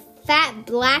 The fat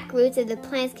black roots of the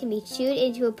plants can be chewed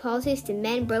into a poultice to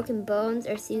mend broken bones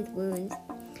or soothe wounds.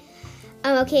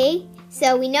 Okay,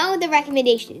 so we know the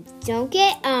recommendations. Don't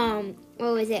get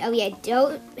what was it? Oh yeah,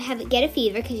 don't get a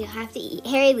fever because you'll have to eat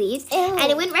hairy leaves. Ew. And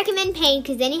I wouldn't recommend pain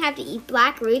because then you have to eat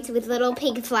black roots with little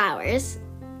pink flowers.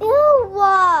 Ew.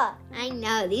 I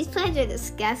know these plants are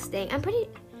disgusting. I'm pretty.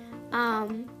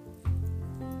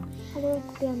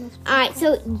 Alright,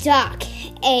 so duck.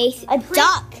 A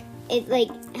duck. It's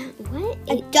what?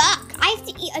 A duck. I have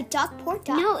to eat a duck, poor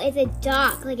duck. No, it's a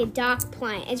dock, like a dock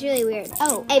plant. It's really weird.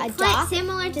 Oh, a plant dock?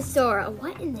 similar to sorrel.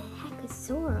 What in the heck is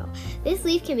sorrel? This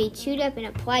leaf can be chewed up and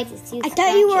applied to soothe I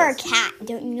thought you were a scratches. cat.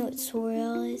 Don't you know what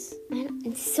sorrel is?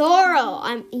 It's sorrel.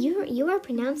 You are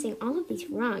pronouncing all of these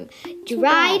wrong.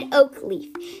 Dried oak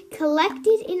leaf,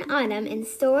 collected in autumn and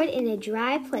stored in a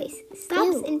dry place,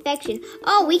 stops Ew. infection.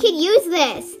 Oh, we could use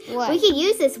this. What? We could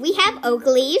use this. We have oak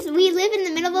leaves. We live in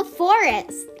the middle of a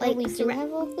forest. We do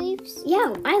have oak leaves?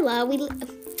 Yeah,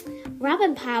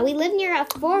 Robin Pa, we live near a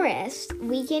forest.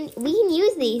 We can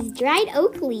use these dried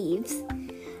oak leaves.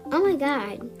 Oh my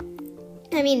god.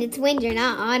 I mean, it's winter,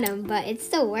 not autumn, but it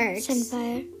still works.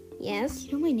 Sunfire. Yes.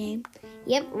 You know my name.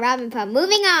 Yep, Robin Pa.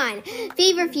 Moving on.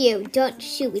 Feverfew.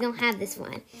 We don't have this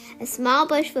one. A small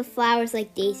bush with flowers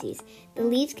like daisies. The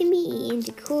leaves can be eaten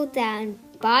to cool down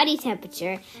body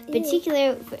temperature.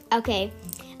 Okay.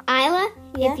 Isla,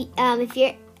 Yeah? if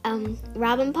you're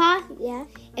Robin Pa, Yeah.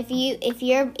 if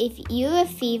you have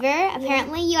fever,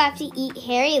 apparently you have to eat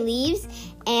hairy leaves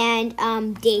and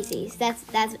daisies. That's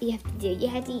what you have to do. You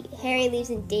have to eat hairy leaves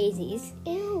and daisies.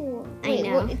 Ew. I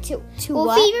know. To Well,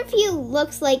 what? feverfew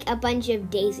looks like a bunch of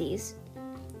daisies.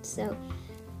 So,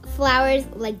 flowers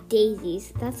like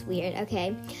daisies. That's weird.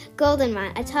 Okay.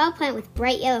 Goldenrod, a tall plant with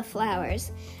bright yellow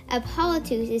flowers.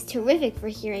 Apolytus is terrific for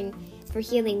healing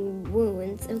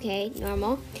wounds. Okay,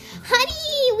 normal.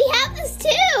 Honey, we have this too.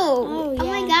 Oh, yeah. Oh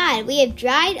my god, we have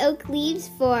dried oak leaves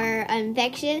for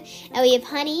infection, and we have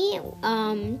honey,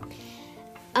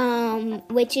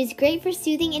 which is great for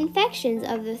soothing infections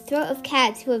of the throat of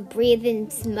cats who have breathed in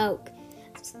smoke.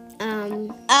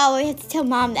 Oh, we have to tell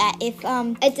Mom that if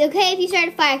It's okay if you start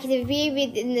a fire because if you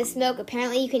breathe in the smoke,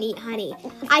 apparently you can eat honey.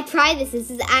 I tried this. This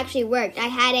has actually worked. I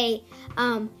had a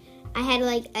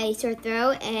sore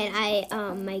throat,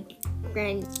 and my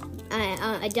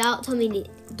adult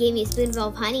gave me a spoonful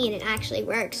of honey, and it actually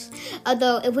works.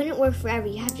 Although it wouldn't work forever.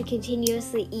 You have to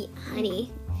continuously eat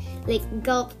honey.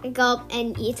 Gulp, gulp,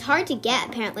 and it's hard to get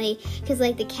apparently because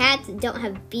the cats don't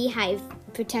have beehive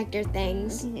protector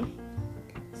things.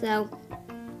 So,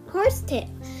 horsetail,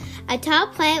 a tall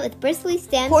plant with bristly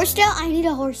stems. horsetail, I need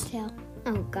a horsetail.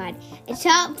 Oh God, a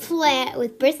tall plant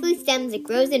with bristly stems that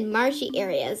grows in marshy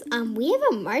areas. We have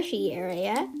a marshy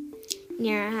area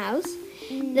near our house.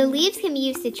 The leaves can be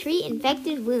used to treat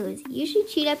infected wounds, usually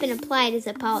chewed up and applied as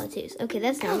a poultice. Okay,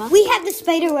 that's normal. We have the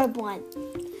spiderweb one.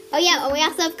 Oh yeah, and we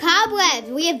also have cobwebs.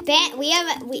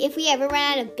 If we ever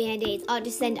run out of Band-Aids, I'll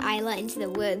just send Isla into the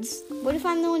woods. What if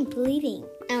I'm the one bleeding?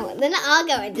 Oh, then I'll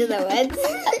go into the woods.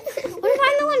 What if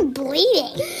I'm the one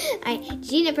bleeding? Alright,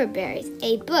 juniper berries,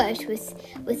 a bush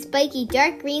with spiky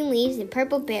dark green leaves and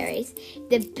purple berries.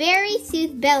 The berries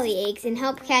soothe belly aches and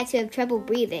help cats who have trouble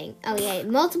breathing. Oh yeah,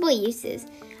 multiple uses.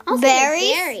 Also,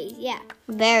 Berries? Berries, yeah.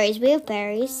 Berries. We have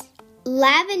berries.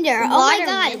 Lavender. Oh my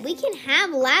Watermelon. God, we can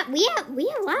have we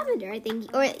have lavender, I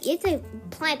think, or it's a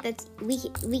plant that we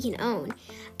can own.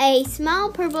 A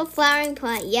small purple flowering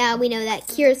plant. Yeah, we know that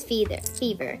cures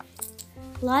fever.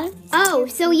 A lot of Oh,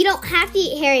 so you don't have to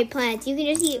eat hairy plants. You can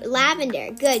just eat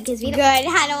lavender. Good, because we don't. good.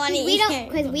 I don't want to We eat don't, it.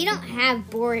 because we don't have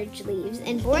borage leaves,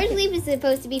 and borage leaf is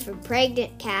supposed to be for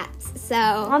pregnant cats. So,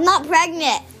 I'm not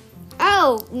pregnant.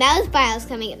 oh, mouse bile is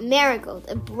coming up. Marigold,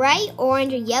 a bright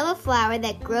orange or yellow flower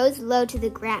that grows low to the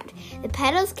ground. The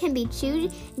petals can be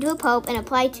chewed into a pulp and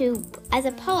applied as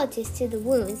a poultice to the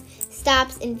wounds.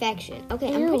 Stops infection.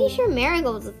 Okay, I'm pretty Ew. sure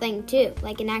marigold's a thing too,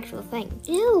 like an actual thing.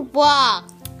 Ew, wow.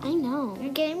 I know.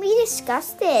 You're getting me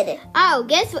disgusted. Oh,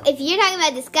 guess what? If you're talking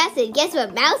about disgusted, guess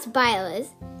what mouse bile is?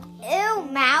 Ew,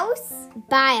 mouse.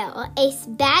 Bile, a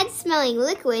bad-smelling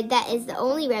liquid that is the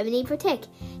only remedy for tick.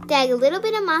 Drag a little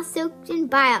bit of moss soaked in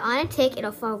bile on a tick,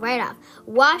 it'll fall right off.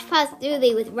 Wash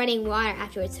positively with running water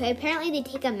afterwards. So apparently they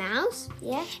take a mouse,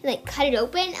 Yeah. and cut it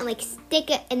open and stick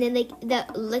it, and then the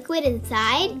liquid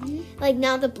inside,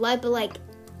 not the blood, but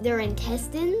their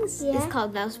intestines, Yeah. is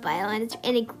called mouse bile, and it's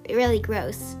really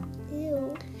gross.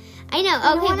 Ew. I know. I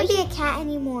don't Okay, want to but be a cat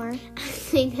anymore.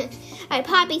 Alright,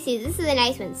 poppy seeds. This is a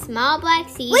nice one. Small black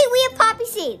seeds. Wait, we have poppy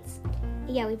seeds.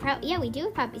 Yeah, we do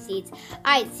have poppy seeds.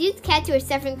 Alright, soothes cats who are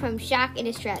suffering from shock and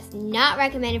distress. Not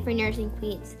recommended for nursing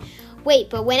queens. Wait,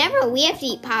 but whenever we have to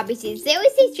eat poppy seeds, they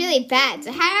always taste really bad.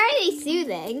 So how are they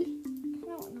soothing? I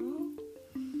don't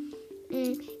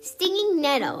know. Stinging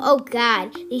nettle. Oh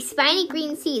God. These spiny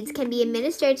green seeds can be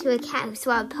administered to a cat who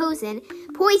swallowed poison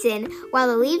while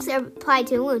the leaves are applied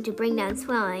to a wound to bring down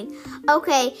swelling.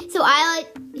 Okay, so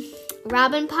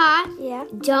Robin Paw, Yeah.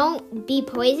 don't be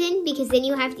poisoned because then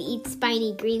you have to eat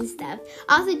spiny green stuff.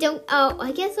 Also, if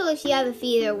you have a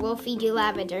fever, we'll feed you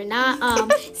lavender,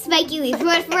 not spiky leaves.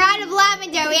 But if we're out of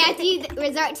lavender, we have to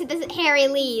resort to the hairy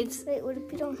leaves. Wait, what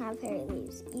if we don't have hairy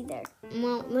leaves either?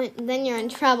 Well, then you're in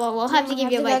trouble. We'll have to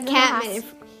give you catnip.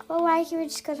 Well, why can't we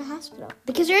just go to the hospital?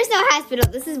 Because there is no hospital.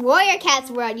 This is Warrior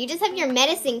Cat's world. You just have your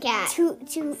medicine cat.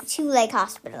 Two-leg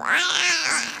hospital.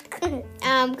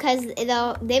 Because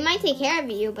they might take care of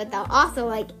you, but they'll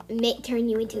also turn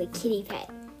you into a kitty pet.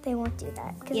 They won't do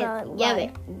that. They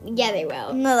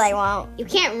will. No, they won't. You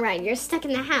can't run. You're stuck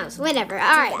in the house. Whatever.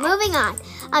 All right, moving on.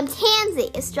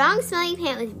 Tansy, a strong-smelling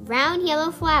plant with round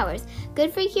yellow flowers.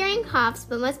 Good for curing coughs,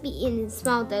 but must be eaten in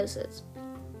small doses.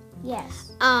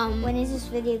 Yes. When When is this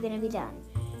video going to be done?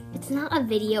 it's not a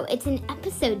video. It's an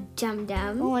episode,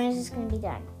 dum-dum. Well, when is this going to be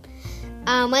done?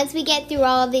 Once we get through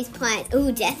all of these plants.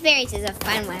 Ooh, deathberries is a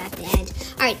fun one at the end.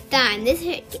 All right, thyme. This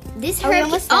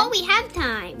herb. We have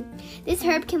time. This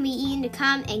herb can be eaten to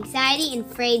calm anxiety and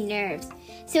frayed nerves.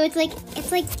 So it's like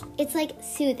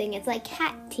soothing. It's like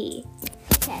cat tea.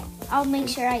 Okay. I'll make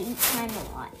sure I eat thyme a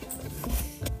lot.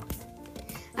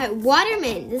 All right,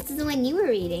 watermint. This is the one you were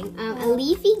reading. A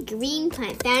leafy green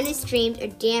plant found in streams or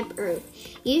damp earth.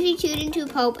 Usually chewed into a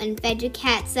pulp and fed to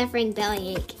cats suffering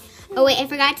bellyache. Oh wait, I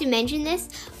forgot to mention this.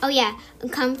 Oh yeah,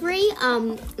 comfrey.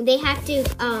 They have to.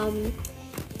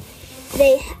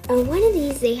 One of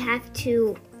these they have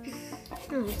to.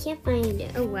 Oh, I can't find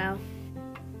it. Oh well.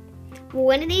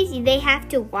 One of these they have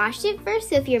to wash it first.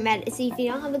 So if you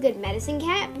don't have a good medicine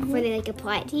cat before they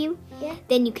apply it to you, Yeah.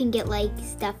 then you can get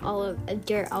stuff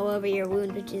dirt all over your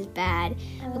wound, which is bad.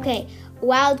 Okay,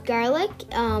 wild garlic.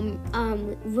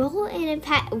 Rolling in a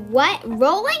patch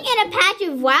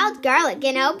of wild garlic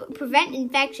can help prevent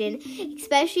infection,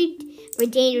 especially for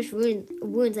dangerous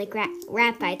wounds like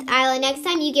rat bites. Isla, next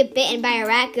time you get bitten by a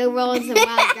rat, go roll in some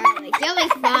wild garlic. You'll be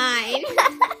fine.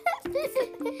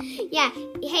 Yeah.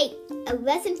 Hey, a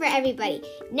lesson for everybody.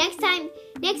 Next time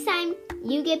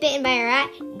you get bitten by a rat,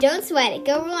 don't sweat it.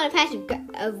 Go roll in a patch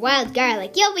of wild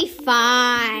garlic. You'll be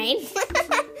fine.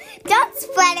 Don't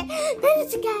sweat it.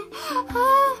 Medicine cat.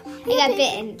 I got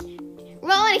bitten.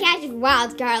 Roll in a patch of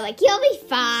wild garlic. You'll be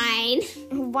fine.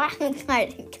 Wild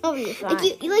garlic. You'll be fine.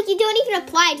 You don't even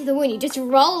apply it to the wound. You just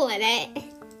roll in it.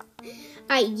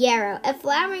 Alright, yarrow. A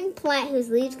flowering plant whose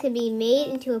leaves can be made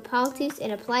into a poultice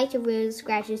and applied to wounds,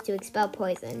 scratches to expel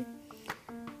poison.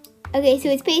 Okay, so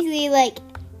it's basically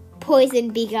poison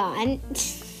be gone.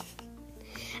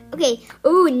 Okay,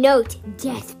 note,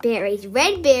 deathberries.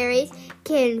 Red berries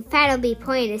can fatally be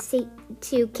poisonous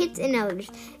to kids and elders.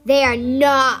 They are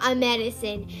not a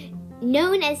medicine.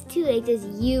 Known as two-legs as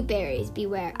yew berries.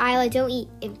 Beware. Isla, don't eat.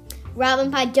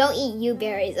 Robin Pod, don't eat yew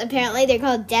berries. Apparently, they're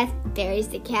called deathberries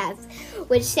to cats,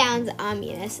 which sounds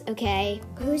ominous. Okay.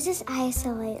 Who's this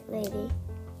ISL lady?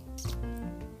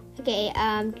 Okay.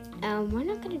 We're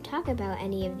not going to talk about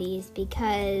any of these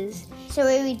because. So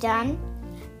are we done?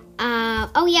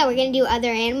 Oh yeah, we're going to do other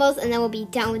animals, and then we'll be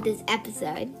done with this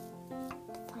episode.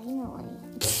 Finally.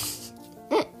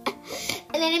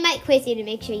 And then I might quiz you to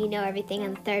make sure you know everything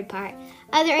on the third part.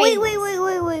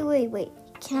 Wait.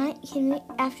 Can we,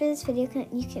 after this video,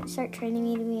 you can start training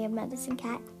me to be a medicine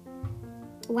cat?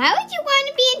 Why would you want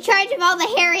to be in charge of all the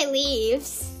hairy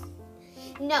leaves?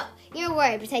 No, you're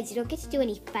worried. Besides, you don't get to do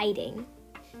any fighting.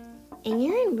 And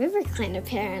you're in RiverClan,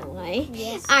 apparently.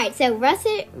 Yes. Alright, so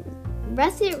russet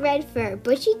red fur,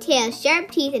 bushy tail, sharp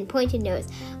teeth, and pointed nose.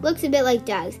 Looks a bit like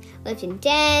dogs. Lives in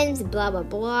dens, blah, blah,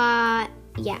 blah.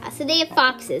 Yeah, so they have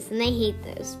foxes, and they hate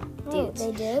those dudes.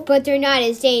 Oh, they do? But they're not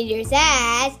as dangerous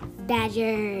as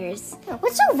badgers.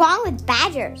 What's so wrong with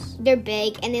badgers? They're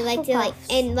big, and they like to Puffs.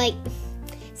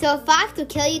 so a fox will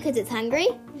kill you because it's hungry,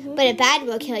 but a badger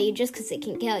will kill you just because it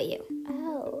can kill you.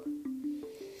 Oh.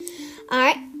 All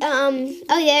right.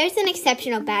 Oh, yeah, there's an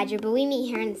exceptional badger, but we meet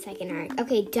here in the second arc.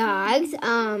 Okay, dogs.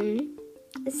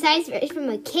 The size varies from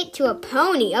a kit to a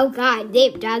pony. Oh, God,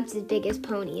 they have dogs as big as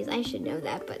ponies. I should know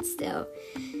that, but still.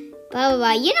 Blah, blah,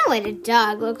 blah. You know what a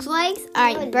dog looks like.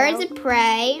 All right, birds of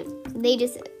prey. They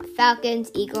just...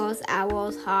 Falcons, eagles,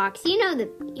 owls, hawks. You know the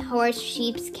horse,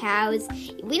 sheep, cows.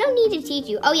 We don't need to teach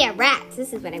you. Oh, yeah, rats.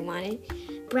 This is what I wanted.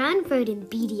 Brown furred and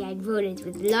beady-eyed rodents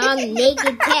with long,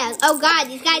 naked tails. Oh, God,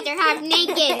 these guys are half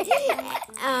naked.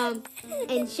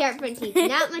 And sharp front teeth.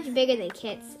 Not much bigger than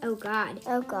kits. Oh, God.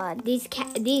 Oh, God. These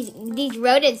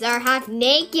rodents are half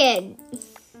naked.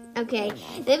 Okay,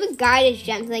 they have a guarded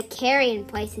gems like carrion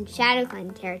place in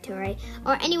Shadowclan territory,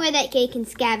 or anywhere that they can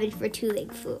scavenge for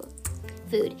two-legged food.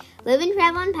 Live and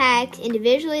travel in packs.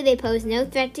 Individually, they pose no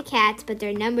threat to cats, but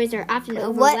their numbers are often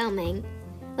overwhelming.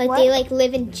 Like, they,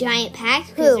 live in giant packs.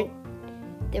 Who?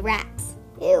 The rats.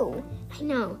 Ew. I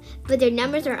know, but their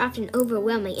numbers are often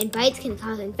overwhelming, and bites can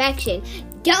cause infection.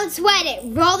 Don't sweat it!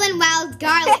 Rolling Wild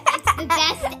garlic. It's the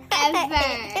best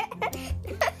ever.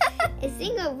 A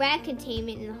single rat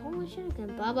containment in the whole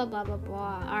shotgun. Blah, blah, blah, blah,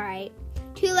 blah. All right.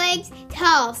 2 legs,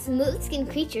 tall, smooth-skinned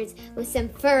creatures with some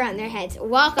fur on their heads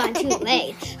walk on 2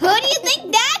 legs. Who do you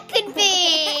think that could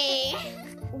be?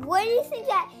 What do you think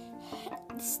that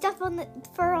stuff on the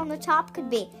fur on the top could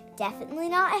be? Definitely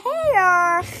not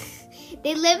hair.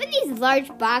 They live in these large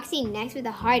boxy necks with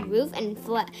a hard roof and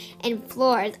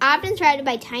floors, often surrounded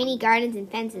by tiny gardens and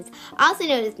fences, also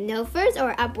known as no-furs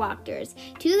or upwalkers.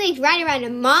 2 legs ride around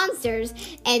on monsters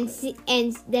and seem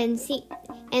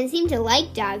to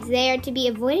like dogs. They are to be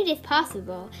avoided if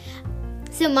possible.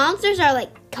 So monsters are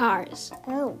like cars.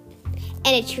 Oh.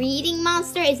 And a tree-eating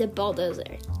monster is a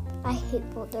bulldozer. I hate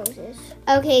bulldozers.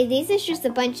 Okay, these is just a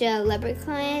bunch of leopard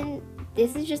clan.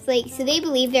 This is just like, so they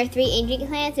believe there are 3 ancient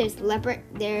clans. There's leopard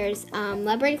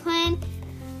clan,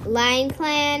 lion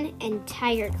clan, and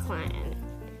tiger clan.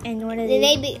 And what are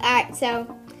they? Alright, so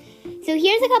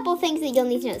here's a couple things that you'll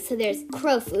need to know. So there's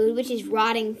crow food, which is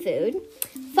rotting food.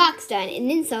 Fox dung, an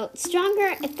insult,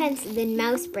 stronger offense than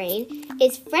mouse brain,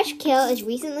 is fresh kill is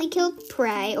recently killed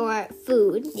prey or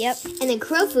food. Yep. And then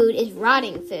crow food is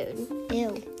rotting food.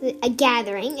 Ew. A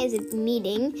gathering is a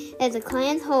meeting that the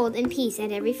clans hold in peace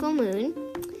at every full moon.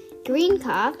 Green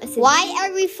cough. Why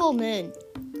every full moon?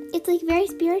 It's like very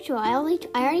spiritual. I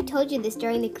already told you this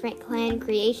during the clan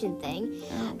creation thing.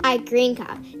 Oh. Green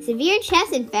cough. Severe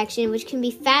chest infection, which can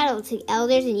be fatal to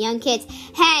elders and young kids.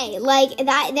 Hey, like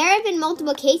that. There have been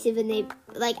multiple cases, and I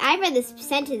read this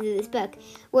sentence in this book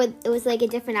where it was like a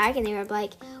different arc, and they were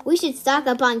like, we should stock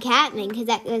up on catnip because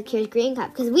that cures green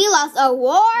cough. Because we lost a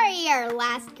warrior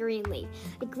last Greenleaf.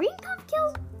 The green cough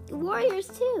kills warriors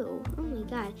too. Oh my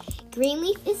God.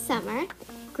 Greenleaf is summer.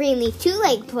 Greenleaf,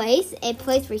 2-leg place, a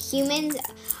place where humans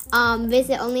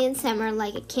visit only in summer,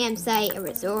 like a campsite, a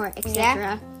resort, etc.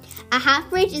 Yeah. A half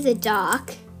bridge is a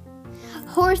dock.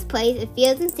 Horse place, a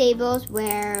fields and stables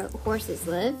where horses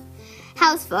live.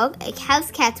 Housefolk, a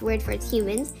house cat's word for its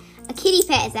humans. A kitty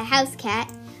pet is a house cat.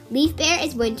 Leaf bear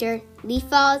is winter. Leaf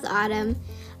fall is autumn.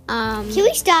 Can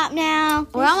we stop now?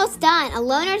 We're almost done. A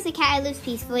loner is a cat who lives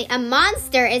peacefully. A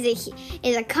monster is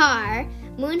a car.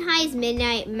 Moon high is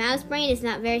midnight. Mouse brain is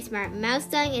not very smart. Mouse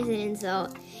dung is an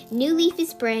insult. New leaf is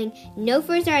spring. No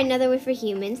furs are another word for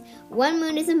humans. 1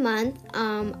 moon is a month.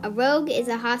 A rogue is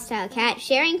a hostile cat.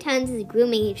 Sharing tons is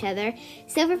grooming each other.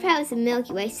 Silverpath is the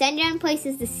Milky Way. Sundown place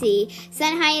is the sea.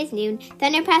 Sun high is noon.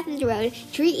 Thunderpath is the road.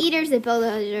 Tree eater is a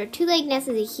bulldozer. 2-leg nest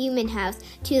is a human house.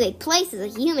 2-leg place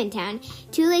is a human town.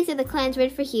 2 legs are the clan's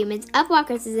word for humans.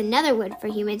 Upwalkers is another word for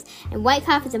humans. And white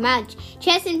cough is a mild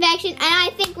chest infection. And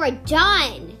I think we're done.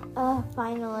 Oh,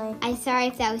 finally. I'm sorry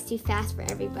if that was too fast for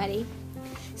everybody.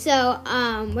 So,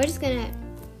 we're just gonna,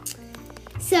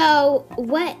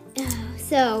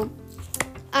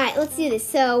 alright, let's do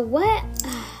this. What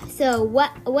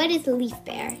is a leaf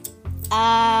bear?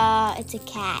 It's a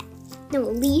cat. No,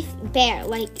 leaf bear,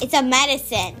 like, it's a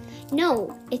medicine.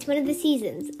 No, it's one of the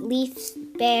seasons. Leaf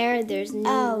bear, there's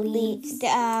no leaves.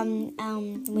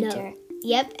 Winter. No.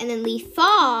 Yep, and then leaf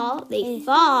fall, they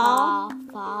fall.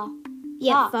 Fall.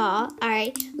 Yep, fall. All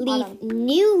right.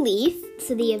 New leaf.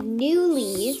 So they have new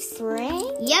leaves. Spring?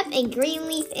 Yep, and green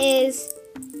leaf is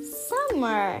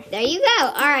summer. There you go.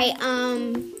 All right.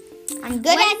 I'm good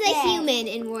what is a human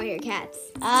in Warrior Cats?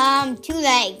 2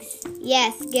 legs.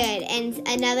 Yes, good. And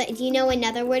do you know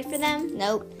another word for them?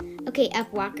 Nope. Okay,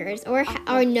 upwalkers or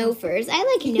nofers. I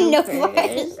like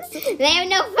nofers. They have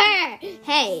no fur.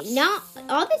 Hey, not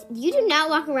all this. You do not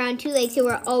walk around two legs who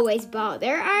are always bald.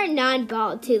 There are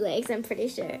non-bald two legs. I'm pretty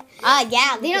sure.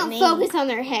 Yeah. They don't focus on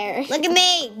their hair. Look at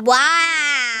me.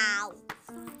 Wow.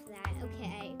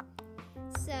 Okay.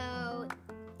 So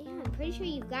yeah, I'm pretty sure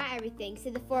you've got everything.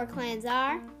 So the 4 clans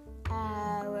are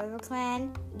River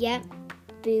Clan. Yep.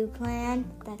 Boo Clan.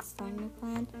 That's Thunder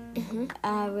Clan.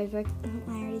 River.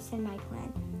 I already said my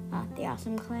clan. The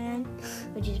Awesome Clan,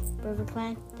 which is River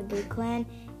Clan. The Boo Clan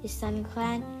is Sun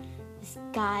Clan.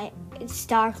 The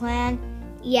Star Clan.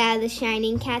 Yeah, the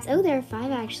Shining Cats. Oh, there are 5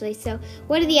 actually. So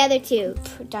what are the other 2?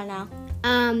 Don't know.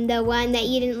 The one that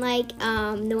you didn't like,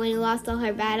 the one who lost all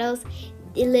her battles.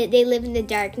 They live in the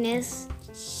darkness.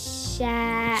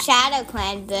 Shadow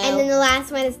Clan. Boo. And then the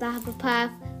last one is the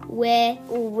Hufflepuff with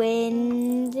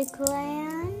Wind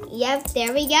Clan. Yep,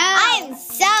 there we go. I am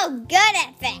so good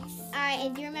at this. Alright,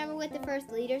 and do you remember what the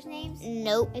first leader's names?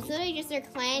 Nope. It's literally just their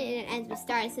clan and it ends with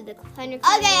star. So the Thunder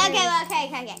Clan.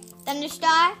 Okay.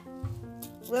 Thunderstar,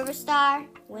 River Star,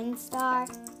 Wind Star,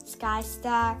 Sky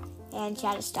Star, and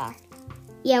Shadow Star.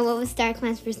 Yeah, what was Star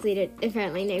Clan's first leader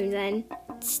apparently named then?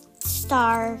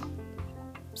 Star.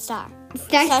 Star.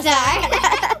 Star.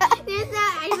 There's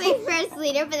not actually first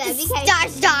leader, but that's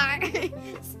because Star.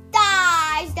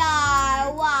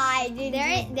 Why did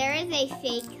there is a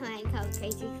fake clan called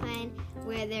Crazy Clan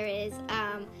where there is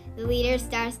the leader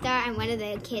Star and one of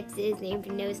the kids is named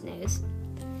Nose.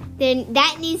 Then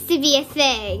that needs to be a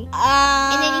thing.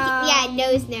 And then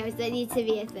Nose. That needs to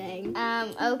be a thing.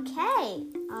 Okay.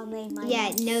 I'll name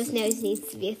my Nose needs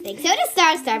to be a thing. So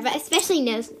does Star, but especially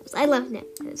Nose. I love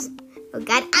Nose. Oh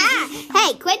God!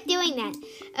 Hey, quit doing that.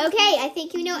 Okay, I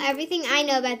think you know everything I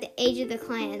know about the age of the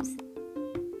clans.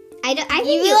 I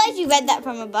You realize you read that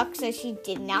from a book, so she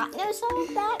did not know some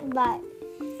of that, but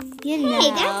you know.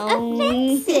 Hey, that's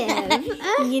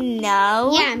offensive. You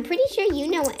know. Yeah, I'm pretty sure you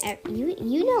know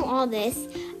you know all this.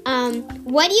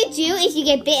 What do is you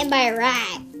get bitten by a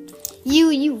rat.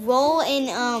 You roll in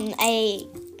a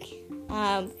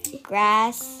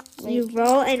grass. You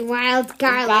roll in wild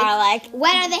garlic.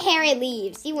 What are the hairy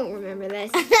leaves? You won't remember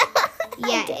this.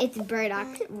 Yeah, it's burdock.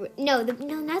 No,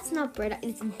 that's not burdock.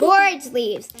 It's borage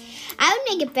leaves. I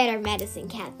would make a better medicine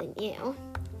cat than you.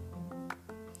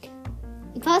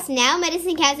 Plus, now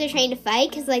medicine cats are trying to fight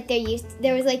because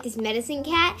there was like this medicine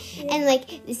cat and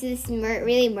like this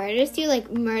really murderous dude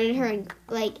like murdered her and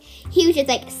like he was just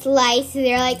like sliced. So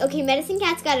they're like, okay, medicine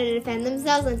cats got to defend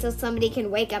themselves until somebody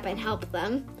can wake up and help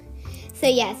them. So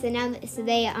yeah, so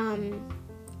they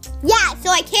Yeah, so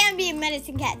I can be a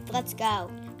medicine cat. Let's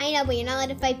go. I know, but you're not allowed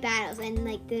to fight battles and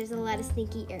like there's a lot of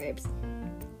sneaky herbs.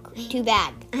 Too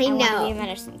bad. I know. Want to be a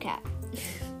medicine cat.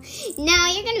 No,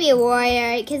 you're gonna be a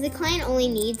warrior because the clan only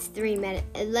needs 3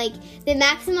 like the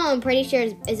maximum I'm pretty sure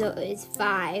is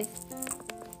 5.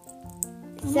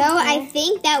 So I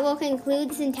think that will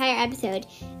conclude this entire episode.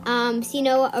 So you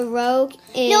know a rogue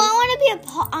is... No, I want to be a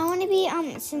paw. I want to be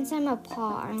since I'm a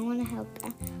paw, I want to help.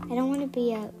 I don't want to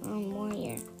be a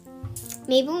warrior.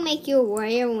 Maybe we'll make you a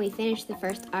warrior when we finish the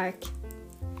first arc.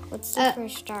 What's the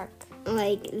first arc?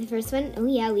 Like the first one? Oh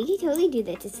yeah, we could totally do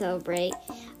that to celebrate.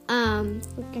 You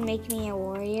can make me a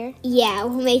warrior? Yeah,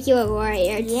 we'll make you a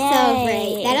warrior to Yay.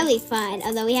 celebrate. That'll be fun,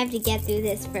 although we have to get through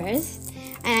this first.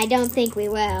 And I don't think we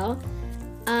will.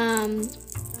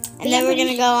 And then we're going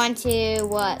to go on to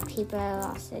what? People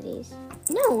Lost Cities?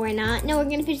 No, we're not. No, we're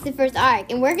going to finish the first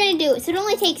arc. And we're going to do... So it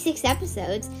only takes 6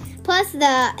 episodes. Plus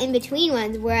the in-between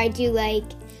ones where I do, like,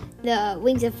 the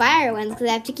Wings of Fire ones. Because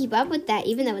I have to keep up with that,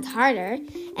 even though it's harder.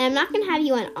 And I'm not going to have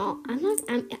you on all...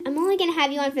 I'm only going to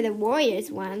have you on for the Warriors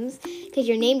ones. Because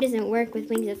your name doesn't work with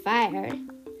Wings of Fire.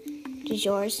 Does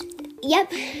yours? Yep.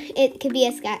 It could be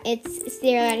a sky... It's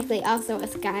theoretically also a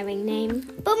Skywing name.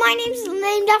 But my name's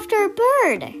named after a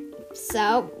bird.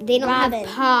 So, they don't Robin.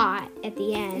 have paw at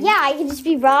the end. Yeah, I can just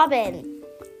be Robin.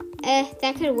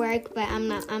 That could work, but I'm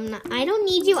not. I don't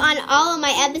need you on all of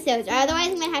my episodes. Or otherwise,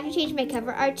 I'm gonna have to change my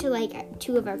cover art to like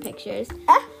 2 of our pictures.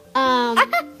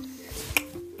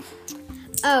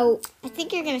 Oh, I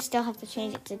think you're gonna still have to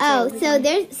change it to 2. oh,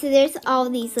 so there's all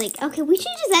these like. Okay, we should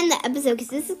just end the episode because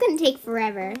this is gonna take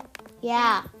forever.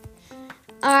 Yeah.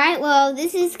 All right. Well,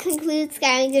 this concludes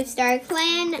Skywings of Star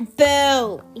Clan.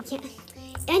 Boo. Yeah.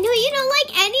 I know you don't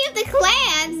like any of the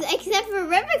clans except for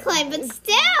River Clan, but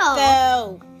still.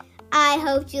 Boo. I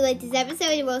hope you liked this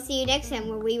episode, and we'll see you next time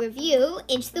where we review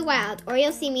Into the Wild, or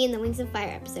you'll see me in the Wings of Fire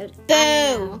episode.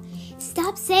 Boo!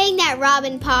 Stop saying that,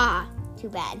 Robin Paw. Too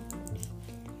bad.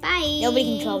 Bye. Nobody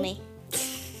can control me.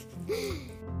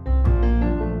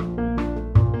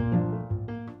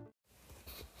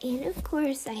 And of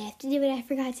course, I have to do what I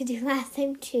forgot to do last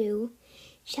time too.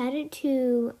 Shout out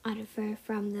to Oliver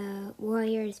from the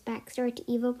Warriors Backstory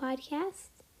to Evil podcast.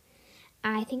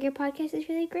 I think her podcast is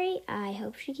really great. I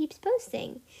hope she keeps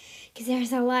posting because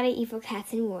there's a lot of evil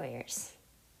cats and warriors.